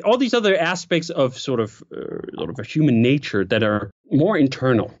to do all these other aspects of sort of a human nature that are more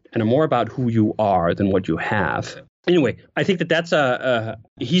internal and are more about who you are than what you have. Anyway, I think that's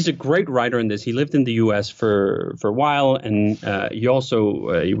he's a great writer in this. He lived in the U.S. for a while, and he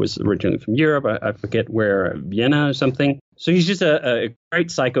was originally from Europe. I forget where, Vienna or something. So he's just a great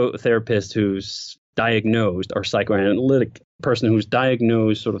psychotherapist who's diagnosed, or psychoanalytic person who's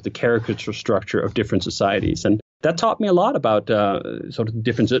diagnosed sort of the caricature structure of different societies. And that taught me a lot about sort of the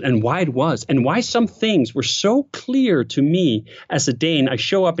differences and why it was, and why some things were so clear to me as a Dane. I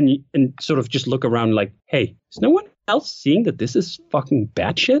show up and sort of just look around like, hey, is no one else seeing that this is fucking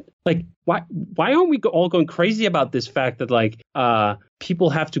batshit? Like, why aren't we all going crazy about this fact that like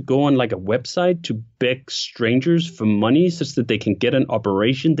people have to go on like a website to beg strangers for money such that they can get an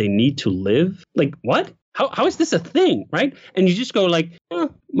operation they need to live? Like, what? How is this a thing, right? And you just go like,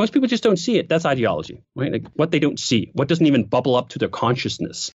 most people just don't see it. That's ideology, right? Like what they don't see, what doesn't even bubble up to their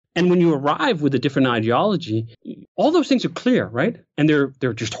consciousness. And when you arrive with a different ideology, all those things are clear, right? And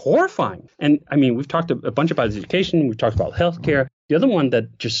they're just horrifying. And I mean, we've talked a bunch about education. We've talked about healthcare. The other one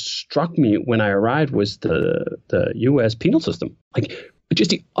that just struck me when I arrived was the U.S. penal system. Like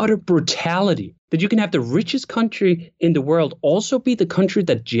just the utter brutality that you can have the richest country in the world also be the country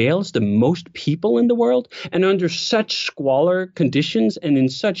that jails the most people in the world, and under such squalor conditions and in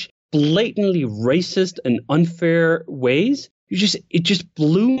such blatantly racist and unfair ways. It just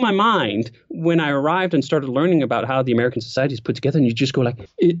blew my mind when I arrived and started learning about how the American society is put together. And you just go like,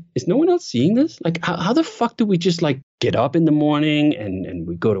 is no one else seeing this? Like, how the fuck do we just like get up in the morning and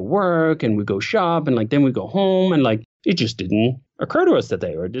we go to work and we go shop and like then we go home and like it just didn't occur to us that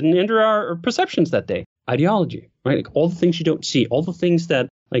day or didn't enter our perceptions that day. Ideology, right? Like all the things you don't see, all the things that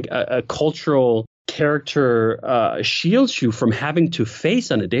like a cultural character shields you from having to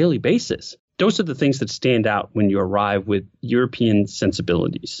face on a daily basis. Those are the things that stand out when you arrive with European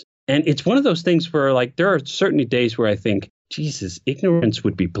sensibilities. And it's one of those things where like there are certainly days where I think, Jesus, ignorance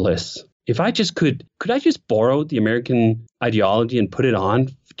would be bliss. If I just could I just borrow the American ideology and put it on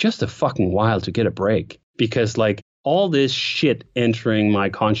just a fucking while to get a break? Because like all this shit entering my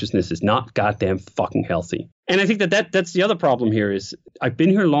consciousness is not goddamn fucking healthy. And I think that's the other problem here is I've been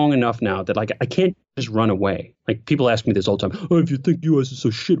here long enough now that like I can't just run away. Like people ask me this all the time. Oh, if you think U.S. is so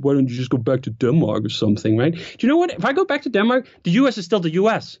shit, why don't you just go back to Denmark or something, right? Do you know what? If I go back to Denmark, the U.S. is still the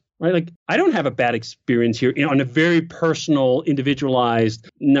U.S., right? Like I don't have a bad experience here on a very personal, individualized,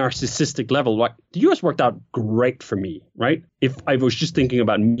 narcissistic level. Like the U.S. worked out great for me, right? If I was just thinking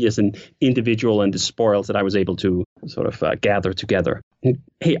about me as an individual and the spoils that I was able to sort of gather together. And,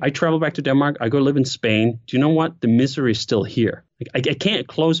 hey, I travel back to Denmark. I go live in Spain. Do you know what? The misery is still here. Like, I can't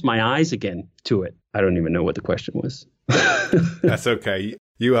close my eyes again to it. I don't even know what the question was. That's okay.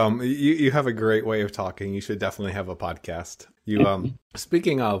 You have a great way of talking. You should definitely have a podcast.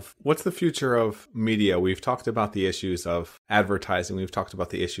 Speaking of, what's the future of media? We've talked about the issues of advertising. We've talked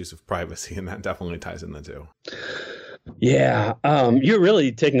about the issues of privacy, and that definitely ties in the two. Yeah, you're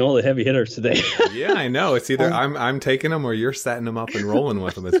really taking all the heavy hitters today. Yeah, I know. It's either I'm taking them or you're setting them up and rolling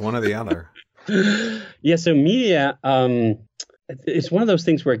with them. It's one or the other. Yeah, so media, it's one of those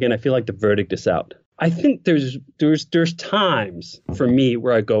things where, again, I feel like the verdict is out. I think there's times for me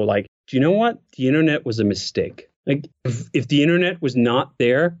where I go like, do you know what? The internet was a mistake. Like if the internet was not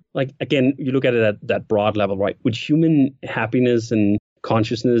there, like, again, you look at it at that broad level, right? Would human happiness and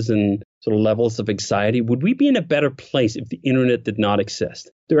consciousness and sort of levels of anxiety, would we be in a better place if the internet did not exist?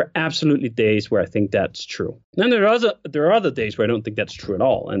 There are absolutely days where I think that's true. And there are other days where I don't think that's true at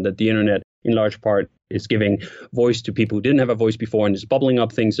all, and that the internet, in large part, is giving voice to people who didn't have a voice before and is bubbling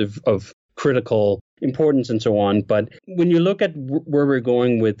up things of critical importance and so on. But when you look at where we're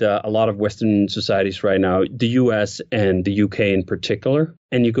going with a lot of Western societies right now, the US and the UK in particular,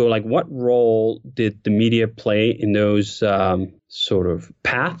 and you go like, what role did the media play in those sort of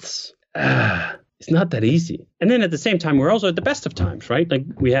paths? It's not that easy. And then at the same time, we're also at the best of times, right? Like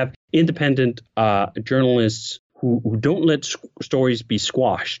we have independent journalists who don't let stories be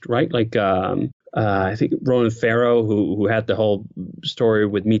squashed, right? Like I think Ronan Farrow, who had the whole story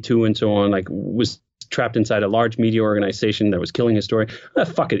with Me Too and so on, like was trapped inside a large media organization that was killing his story.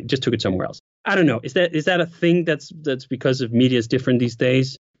 Fuck it, just took it somewhere else. I don't know. Is that a thing that's because of media is different these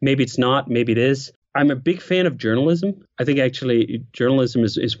days? Maybe it's not. Maybe it is. I'm a big fan of journalism. I think actually journalism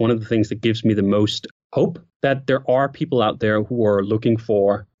is one of the things that gives me the most hope that there are people out there who are looking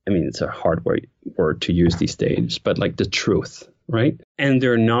for, I mean, it's a hard word to use these days, but like the truth, right? And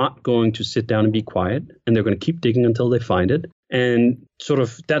they're not going to sit down and be quiet, and they're going to keep digging until they find it. And sort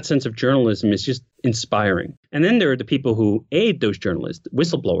of that sense of journalism is just inspiring. And then there are the people who aid those journalists,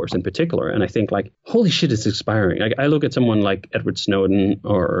 whistleblowers in particular. And I think like, holy shit, it's inspiring. Like I look at someone like Edward Snowden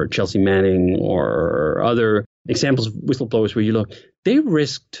or Chelsea Manning or other examples of whistleblowers where you look, they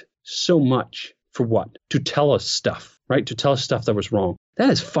risked so much for what? To tell us stuff, right? To tell us stuff that was wrong. That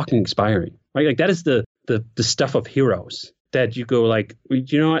is fucking inspiring, right? Like that is the stuff of heroes that you go like,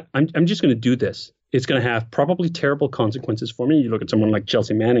 you know what? I'm just going to do this. It's going to have probably terrible consequences for me. You look at someone like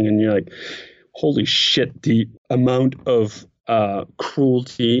Chelsea Manning and you're like, holy shit, the amount of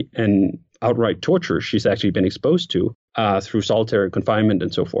cruelty and outright torture she's actually been exposed to through solitary confinement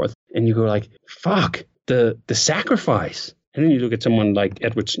and so forth. And you go like, fuck, the sacrifice. And then you look at someone like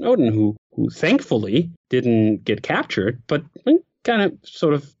Edward Snowden, who thankfully didn't get captured, but kind of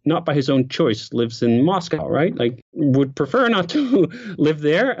sort of not by his own choice lives in Moscow, right? Like would prefer not to live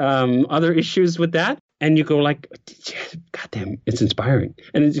there. Other issues with that. And you go like, goddamn, it's inspiring.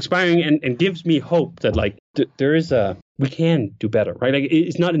 And it's inspiring and gives me hope that like we can do better, right? Like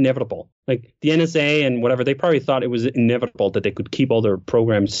it's not inevitable. Like the NSA and whatever, they probably thought it was inevitable that they could keep all their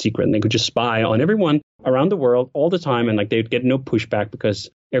programs secret and they could just spy on everyone around the world all the time. And like they'd get no pushback because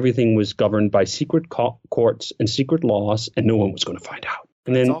everything was governed by secret courts and secret laws and no one was going to find out.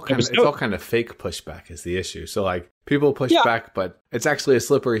 And then it's all kind of fake pushback is the issue. So like people push back, but it's actually a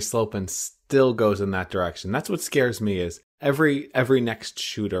slippery slope and still goes in that direction. That's what scares me is every next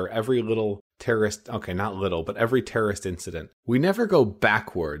shooter, every little terrorist, okay, not little, but every terrorist incident, we never go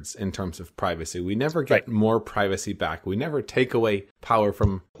backwards in terms of privacy. We never get more privacy back. We never take away power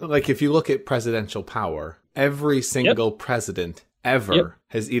from, like if you look at presidential power, every single president ever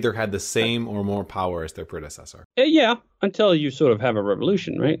has either had the same or more power as their predecessor. Yeah, until you sort of have a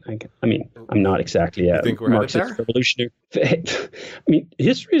revolution, right? I mean, I'm not exactly a Marxist revolutionary. I mean,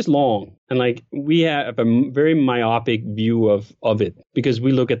 history is long, and like we have a very myopic view of it because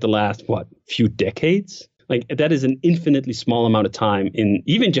we look at the last few decades. Like that is an infinitely small amount of time in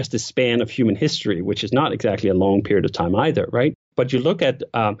even just the span of human history, which is not exactly a long period of time either, right? But you look at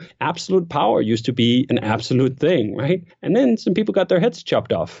absolute power used to be an absolute thing, right? And then some people got their heads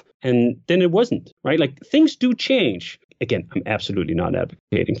chopped off and then it wasn't, right? Like things do change. Again, I'm absolutely not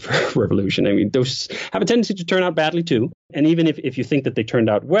advocating for revolution. I mean, those have a tendency to turn out badly too. And even if you think that they turned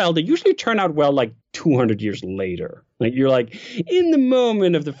out well, they usually turn out well like 200 years later. Like you're like, in the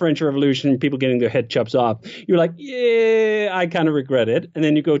moment of the French Revolution, people getting their head chopped off, you're like, yeah, I kind of regret it. And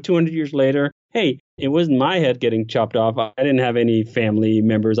then you go 200 years later, hey, it wasn't my head getting chopped off. I didn't have any family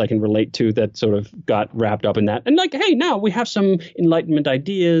members I can relate to that sort of got wrapped up in that. And like, hey, now we have some Enlightenment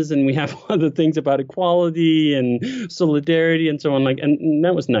ideas and we have other things about equality and solidarity and so on. Like, and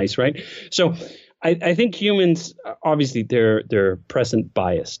that was nice, right? So I think humans, obviously, they're present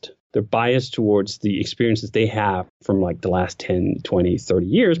biased. They're biased towards the experiences they have from like the last 10, 20, 30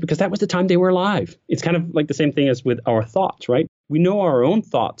 years, because that was the time they were alive. It's kind of like the same thing as with our thoughts, right? We know our own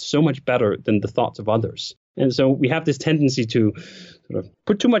thoughts so much better than the thoughts of others. And so we have this tendency to sort of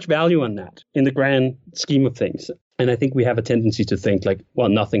put too much value on that in the grand scheme of things. And I think we have a tendency to think like, well,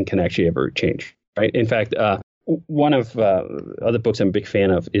 nothing can actually ever change, right? In fact, one of other books I'm a big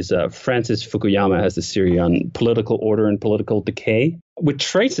fan of is Francis Fukuyama has this series on political order and political decay, which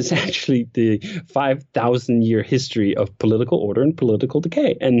traces actually the 5,000-year history of political order and political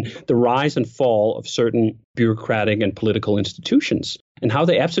decay and the rise and fall of certain bureaucratic and political institutions and how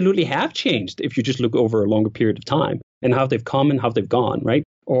they absolutely have changed if you just look over a longer period of time and how they've come and how they've gone, right?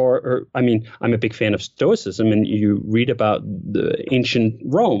 Or I mean, I'm a big fan of Stoicism, and you read about the ancient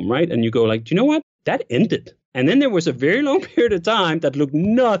Rome, right? And you go like, do you know what? That ended. And then there was a very long period of time that looked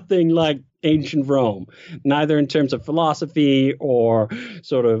nothing like ancient Rome, neither in terms of philosophy or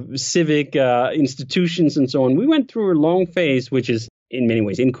sort of civic institutions and so on. We went through a long phase, which is in many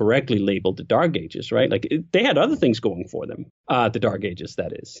ways incorrectly labeled the Dark Ages, right? Like they had other things going for them, the Dark Ages,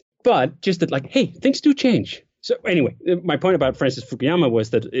 that is. But just that like, hey, things do change. So anyway, my point about Francis Fukuyama was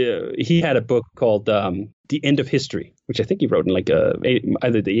that he had a book called The End of History, which I think he wrote in like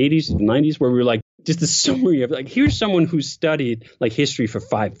either the 80s or the 90s, where we were like, just a summary of like, here's someone who studied like history for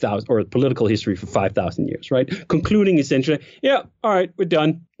 5,000 or political history for 5,000 years, right? Concluding essentially, yeah, all right, we're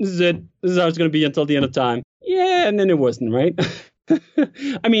done. This is it. This is how it's going to be until the end of time. Yeah, and then it wasn't, right?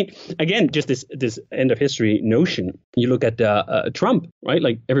 I mean, again, just this end of history notion. You look at Trump, right?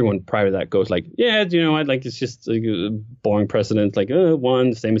 Like everyone prior to that goes like, yeah, you know what? Like it's just like a boring precedent. Like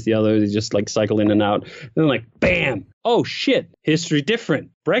one, same as the other. They just like cycle in and out. And then like, bam! Oh shit! History different.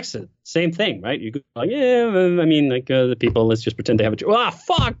 Brexit, same thing, right? You go like, yeah, I mean, like the people. Let's just pretend they have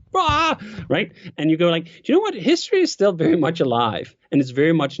fuck, right? And you go like, do you know what? History is still very much alive, and it's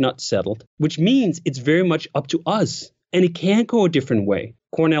very much not settled, which means it's very much up to us. And it can go a different way.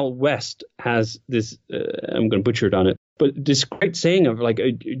 Cornel West has this, I'm going to butcher it on it, but this great saying of like,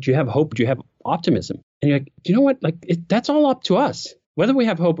 do you have hope? Do you have optimism? And you're like, do you know what? Like, that's all up to us. Whether we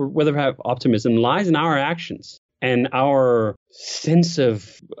have hope or whether we have optimism lies in our actions and our sense of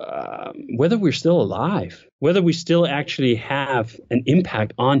whether we're still alive, whether we still actually have an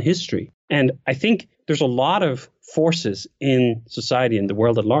impact on history. And I think there's a lot of forces in society and the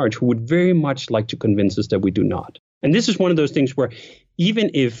world at large who would very much like to convince us that we do not. And this is one of those things where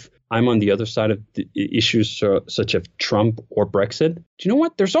even if I'm on the other side of the issues such as Trump or Brexit, do you know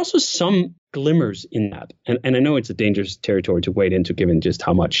what? There's also some glimmers in that. And I know it's a dangerous territory to wade into given just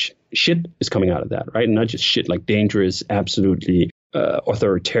how much shit is coming out of that, right? And not just shit, like dangerous, absolutely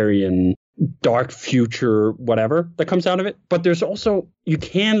authoritarian, dark future, whatever that comes out of it. But there's also, you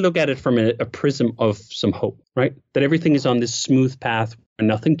can look at it from a prism of some hope, right? That everything is on this smooth path and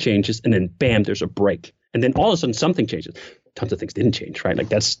nothing changes, and then bam, there's a break. And then all of a sudden something changes. Tons of things didn't change, right? Like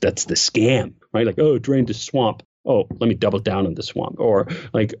that's the scam, right? Like, oh, drain the swamp. Oh, let me double down on the swamp. Or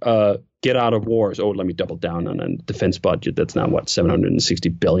like, get out of wars. Oh, let me double down on a defense budget that's now,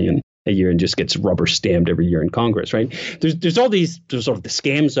 $760 billion a year and just gets rubber stamped every year in Congress, right? There's all these sort of the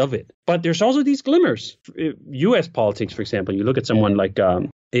scams of it. But there's also these glimmers. U.S. politics, for example, you look at someone like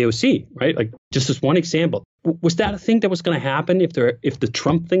AOC, right? Like just as one example. Was that a thing that was going to happen if the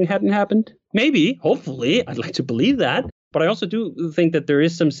Trump thing hadn't happened? Maybe, hopefully. I'd like to believe that. But I also do think that there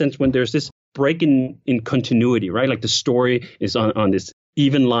is some sense when there's this break in continuity, right? Like the story is on this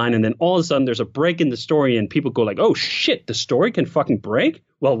even line, and then all of a sudden there's a break in the story and people go like, oh shit, the story can fucking break?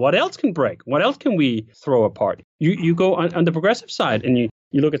 Well, what else can break? What else can we throw apart? You go on the progressive side and you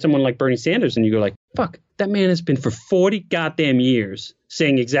look at someone like Bernie Sanders and you go like, fuck, that man has been for 40 goddamn years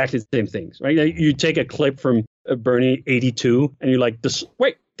saying exactly the same things, right? Like you take a clip from Bernie 82 and you're like,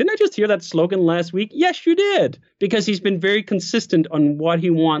 wait, didn't I just hear that slogan last week? Yes, you did. Because he's been very consistent on what he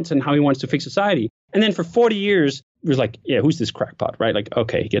wants and how he wants to fix society. And then for 40 years, it was like, yeah, who's this crackpot, right? Like,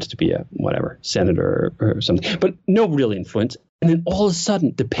 okay, he gets to be a whatever, senator or something, but no real influence. And then all of a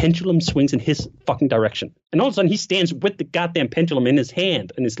sudden, the pendulum swings in his fucking direction. And all of a sudden, he stands with the goddamn pendulum in his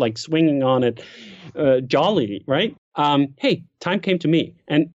hand and is like swinging on it jolly, right? Hey, time came to me.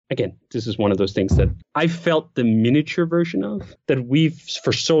 And again, this is one of those things that I felt the miniature version of that we've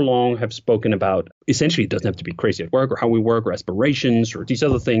for so long have spoken about. Essentially, it doesn't have to be crazy at work or how we work or aspirations or these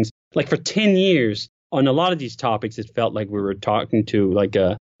other things. Like for 10 years on a lot of these topics, it felt like we were talking to like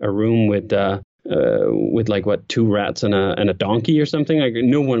a room with like what, 2 rats and a donkey or something. Like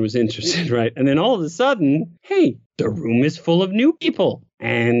no one was interested, right? And then all of a sudden, hey, the room is full of new people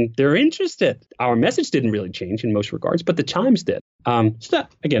and they're interested. Our message didn't really change in most regards, but the chimes did. So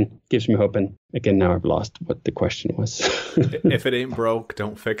that again gives me hope. And again, now I've lost what the question was. If it ain't broke,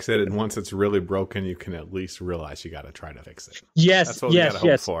 don't fix it. And once it's really broken, you can at least realize you got to try to fix it. Yes, that's what we got to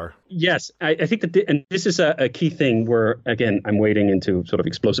hope for. Yes, I think that, and this is a key thing where, again, I'm wading into sort of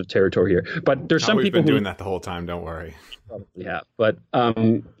explosive territory here. But there's some people who've been doing that the whole time. Don't worry. Probably have, but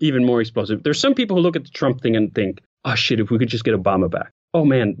even more explosive. There's some people who look at the Trump thing and think, oh shit, if we could just get Obama back. Oh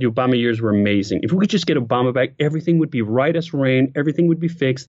man, the Obama years were amazing. If we could just get Obama back, everything would be right as rain. Everything would be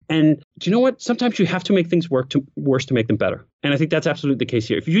fixed. And do you know what? Sometimes you have to make things worse to make them better. And I think that's absolutely the case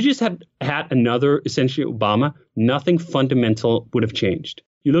here. If you just had another essentially Obama, nothing fundamental would have changed.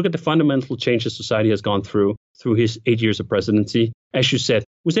 You look at the fundamental changes society has gone through his 8 years of presidency. As you said,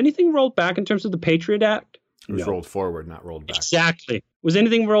 was anything rolled back in terms of the Patriot Act? It was rolled forward, not rolled back. Exactly. Was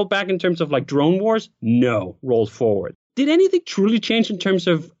anything rolled back in terms of like drone wars? No, rolled forward. Did anything truly change in terms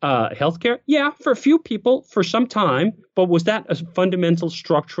of healthcare? Yeah, for a few people for some time. But was that a fundamental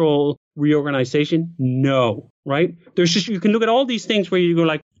structural reorganization? No, right? There's just, you can look at all these things where you go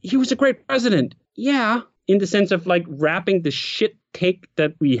like, he was a great president. Yeah, in the sense of like wrapping the shit cake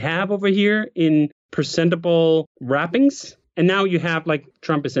that we have over here in presentable wrappings. And now you have like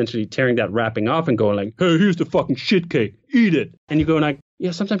Trump essentially tearing that wrapping off and going like, hey, here's the fucking shit cake, eat it. And you go like,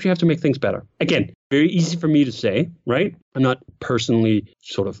 yeah, sometimes you have to make things better. Again, very easy for me to say, right? I'm not personally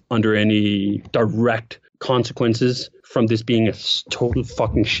sort of under any direct consequences from this being a total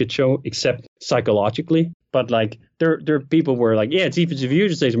fucking shit show, except psychologically. But like, there are people where like, yeah, it's easy for you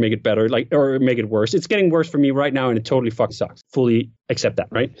to say to make it better, like, or make it worse. It's getting worse for me right now, and it totally fucking sucks. Fully accept that,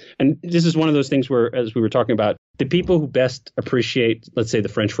 right? And this is one of those things where, as we were talking about, the people who best appreciate, let's say, the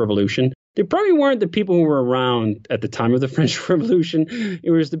French Revolution, they probably weren't the people who were around at the time of the French Revolution.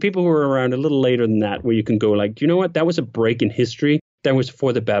 It was the people who were around a little later than that, where you can go like, you know what? That was a break in history. That was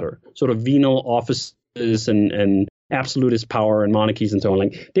for the better. Sort of venal offices and absolutist power and monarchies and so on.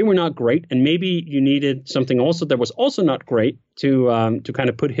 Like, they were not great. And maybe you needed something also that was also not great to kind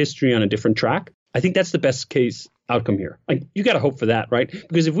of put history on a different track. I think that's the best case outcome here. Like, you got to hope for that, right?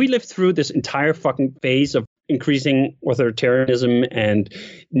 Because if we live through this entire fucking phase of increasing authoritarianism and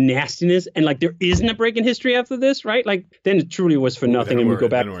nastiness, and like there isn't a break in history after this, right? Like, then it truly was for nothing, and we go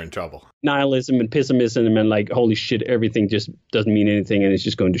back. Then we're in trouble. Nihilism and pessimism, and like, holy shit, everything just doesn't mean anything, and it's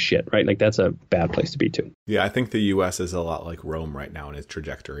just going to shit, right? Like, that's a bad place to be too. Yeah, I think the U.S. is a lot like Rome right now in its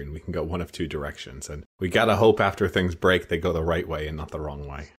trajectory, and we can go one of two directions. And we gotta hope after things break, they go the right way and not the wrong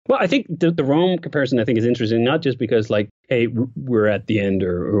way. Well, I think the Rome comparison, I think, is interesting, not just because like, hey, we're at the end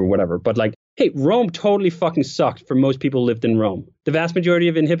or whatever, but like, hey, Rome totally fucking sucked for most people who lived in Rome. The vast majority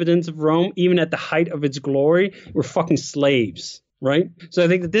of inhabitants of Rome, even at the height of its glory, were fucking slaves, right? So I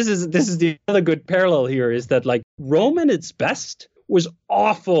think that this is the other good parallel here, is that like Rome at its best was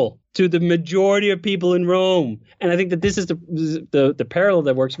awful to the majority of people in Rome. And I think that this is the parallel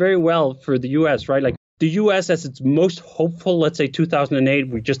that works very well for the US, right? Like, the U.S. as its most hopeful, let's say 2008,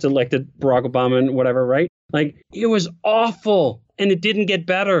 we just elected Barack Obama and whatever, right? Like, it was awful, and it didn't get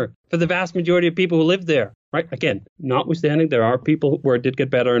better for the vast majority of people who live there, right? Again, notwithstanding, there are people where it did get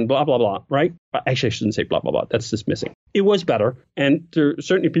better and blah, blah, blah, right? Actually, I shouldn't say blah, blah, blah. That's dismissing. It was better, and there are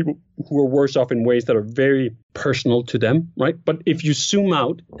certainly people who are worse off in ways that are very personal to them, right? But if you zoom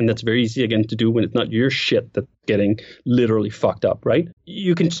out, and that's very easy, again, to do when it's not your shit that's getting literally fucked up, right?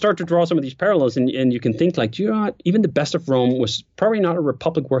 You can start to draw some of these parallels, and you can think like, you know what? Even the best of Rome was probably not a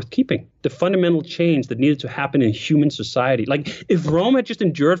republic worth keeping. The fundamental change that needed to happen in human society. Like, if Rome had just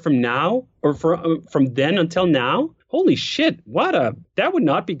endured from now, or from then until now, holy shit, that would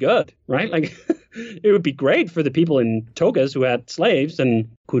not be good, right? Like, it would be great for the people in togas who had slaves and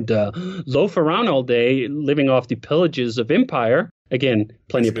could loaf around all day living off the pillages of empire. Again,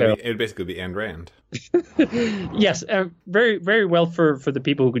 plenty of parallels. It would basically be Ayn Rand. Yes, very, very well for the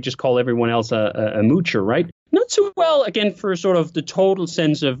people who could just call everyone else a moocher, right? Not so well, again, for sort of the total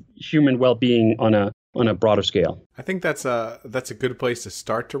sense of human well-being on a broader scale. I think that's a good place to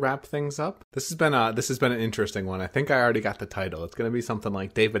start to wrap things up. This has been an interesting one. I think I already got the title. It's going to be something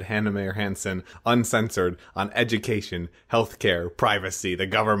like David Heinemeier Hansson, Uncensored, on education, healthcare, privacy, the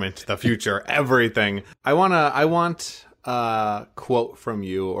government, the future, everything. I want a quote from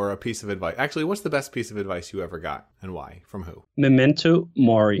you or a piece of advice. Actually, what's the best piece of advice you ever got and why? From who? Memento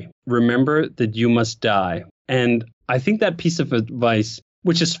mori. Remember that you must die. And I think that piece of advice,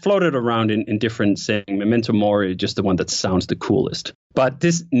 which is floated around in different saying, memento mori, just the one that sounds the coolest. But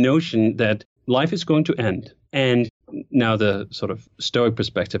this notion that life is going to end. And now the sort of Stoic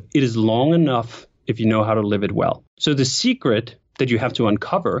perspective, it is long enough if you know how to live it well. So the secret that you have to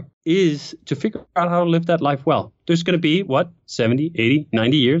uncover is to figure out how to live that life well. There's going to be, 70, 80,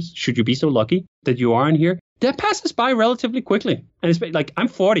 90 years, should you be so lucky that you are in here, that passes by relatively quickly. And it's like, I'm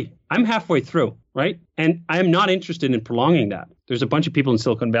 40, I'm halfway through, right? And I am not interested in prolonging that. There's a bunch of people in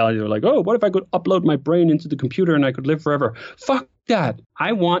Silicon Valley that are like, oh, what if I could upload my brain into the computer and I could live forever? Fuck that.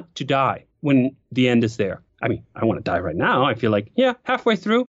 I want to die when the end is there. I mean, I want to die right now. I feel like, yeah, halfway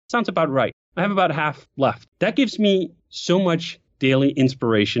through, sounds about right. I have about half left. That gives me so much daily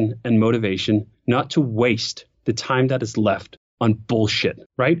inspiration and motivation not to waste the time that is left on bullshit,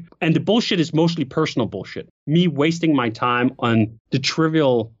 right? And the bullshit is mostly personal bullshit. Me wasting my time on the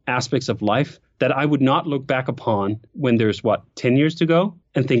trivial aspects of life that I would not look back upon when there's 10 years to go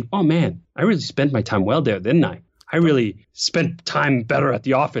and think, oh man, I really spent my time well there, didn't I? I really spent time better at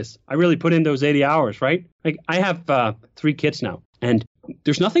the office. I really put in those 80 hours, right? Like, I have 3 kids now, and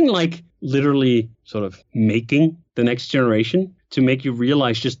there's nothing like literally sort of making the next generation to make you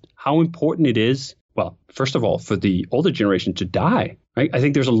realize just how important it is. Well, first of all, for the older generation to die, right? I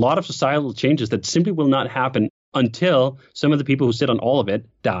think there's a lot of societal changes that simply will not happen until some of the people who sit on all of it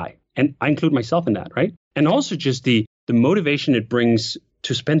die. And I include myself in that, right? And also just the motivation it brings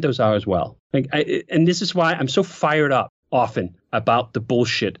to spend those hours well. And this is why I'm so fired up often about the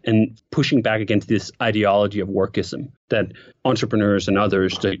bullshit and pushing back against this ideology of workism, that entrepreneurs and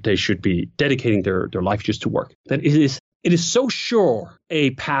others, they should be dedicating their life just to work. That it is so sure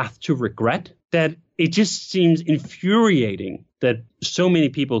a path to regret that it just seems infuriating that so many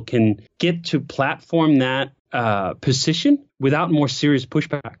people can get to platform that position without more serious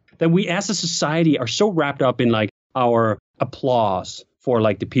pushback. That we as a society are so wrapped up in like our applause for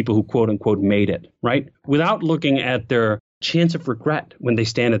like the people who quote unquote made it, right? Without looking at their chance of regret when they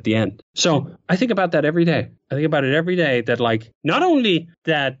stand at the end. So I think about that every day. I think about it every day, that like, not only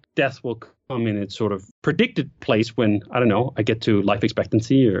that death will come in its sort of predicted place when, I don't know, I get to life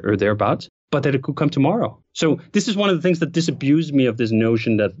expectancy or thereabouts, but that it could come tomorrow. So this is one of the things that disabuse me of this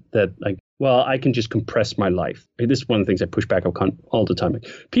notion that like, well, I can just compress my life. This is one of the things I push back on all the time. Like,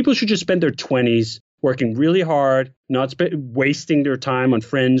 people should just spend their 20s working really hard, not wasting their time on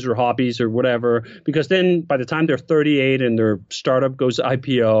friends or hobbies or whatever, because then by the time they're 38 and their startup goes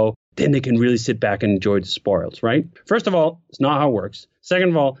IPO, then they can really sit back and enjoy the spoils, right? First of all, it's not how it works. Second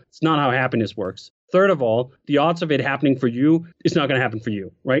of all, it's not how happiness works. Third of all, the odds of it happening for you, it's not going to happen for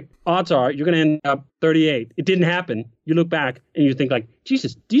you, right? Odds are you're going to end up 38. It didn't happen. You look back and you think like,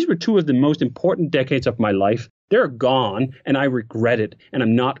 Jesus, these were 2 of the most important decades of my life. They're gone and I regret it and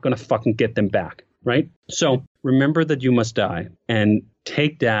I'm not going to fucking get them back, right? So remember that you must die and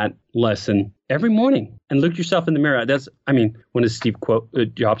take that lesson every morning and look yourself in the mirror. That's, I mean, one of Steve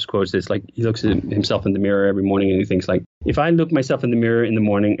Jobs quotes is like, he looks at himself in the mirror every morning and he thinks like, if I look myself in the mirror in the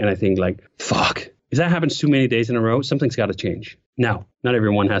morning and I think like, fuck, if that happens too many days in a row, something's got to change. Now, not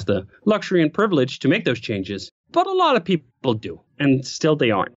everyone has the luxury and privilege to make those changes, but a lot of people do, and still they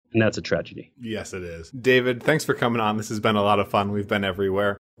aren't. And that's a tragedy. Yes, it is. David, thanks for coming on. This has been a lot of fun. We've been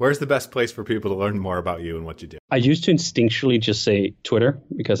everywhere. Where's the best place for people to learn more about you and what you do? I used to instinctually just say Twitter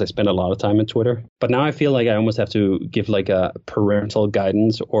because I spend a lot of time on Twitter. But now I feel like I almost have to give like a parental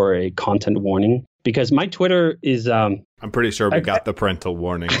guidance or a content warning because my Twitter is... I'm pretty sure we got the parental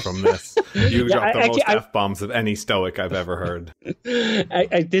warning from this. You dropped the most F-bombs of any Stoic I've ever heard.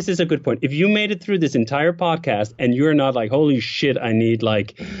 This is a good point. If you made it through this entire podcast and you're not like, holy shit, I need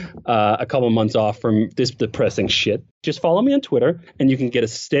like a couple months off from this depressing shit, just follow me on Twitter and you can get a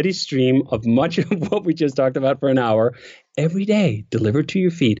steady stream of much of what we just talked about for an hour every day delivered to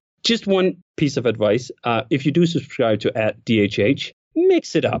your feed. Just one piece of advice. If you do subscribe to @DHH,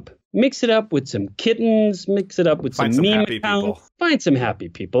 mix it up. Mix it up with some kittens, mix it up with some meme accounts. Find some happy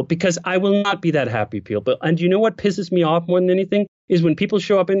people because I will not be that happy people. And you know what pisses me off more than anything is when people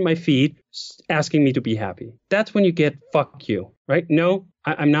show up in my feed asking me to be happy. That's when you get fuck you, right? No,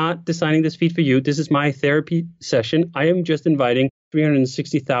 I'm not designing this feed for you. This is my therapy session. I am just inviting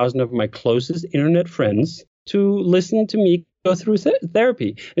 360,000 of my closest internet friends to listen to me go through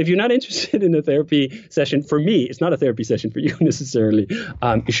therapy. If you're not interested in a therapy session, for me, it's not a therapy session for you necessarily.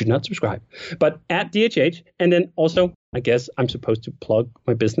 You should not subscribe. But @DHH, and then also, I guess I'm supposed to plug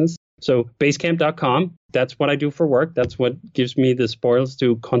my business. So Basecamp.com, that's what I do for work. That's what gives me the spoils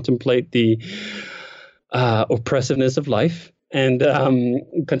to contemplate the oppressiveness of life and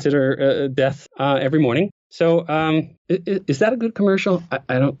consider death every morning. So is that a good commercial?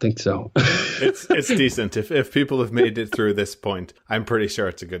 I don't think so. It's decent. If people have made it through this point, I'm pretty sure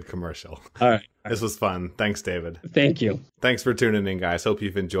it's a good commercial. All right. This was fun. Thanks, David. Thank you. Thanks for tuning in, guys. Hope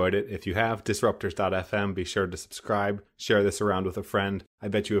you've enjoyed it. If you have, disruptors.fm, be sure to subscribe, share this around with a friend. I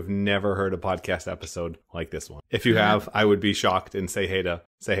bet you have never heard a podcast episode like this one. If you have, I would be shocked and say hey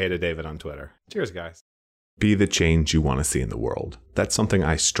to David on Twitter. Cheers, guys. Be the change you want to see in the world. That's something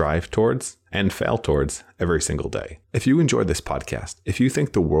I strive towards and fail towards every single day. If you enjoyed this podcast, if you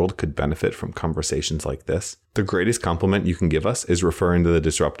think the world could benefit from conversations like this, the greatest compliment you can give us is referring to the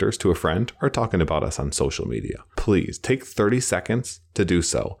Disruptors to a friend or talking about us on social media. Please take 30 seconds to do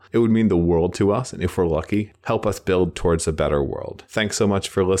so. It would mean the world to us, and if we're lucky, help us build towards a better world. Thanks so much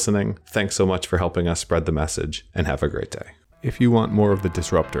for listening. Thanks so much for helping us spread the message, and have a great day. If you want more of the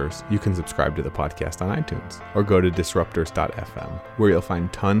Disruptors, you can subscribe to the podcast on iTunes or go to disruptors.fm, where you'll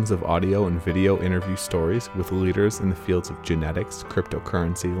find tons of audio and video interview stories with leaders in the fields of genetics,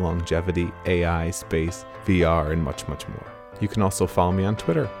 cryptocurrency, longevity, AI, space, VR, and much, much more. You can also follow me on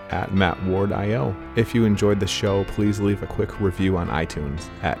Twitter @MattWardIO. If you enjoyed the show, please leave a quick review on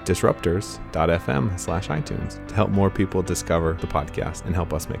iTunes at disruptors.fm/iTunes to help more people discover the podcast and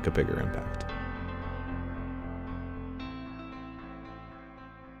help us make a bigger impact.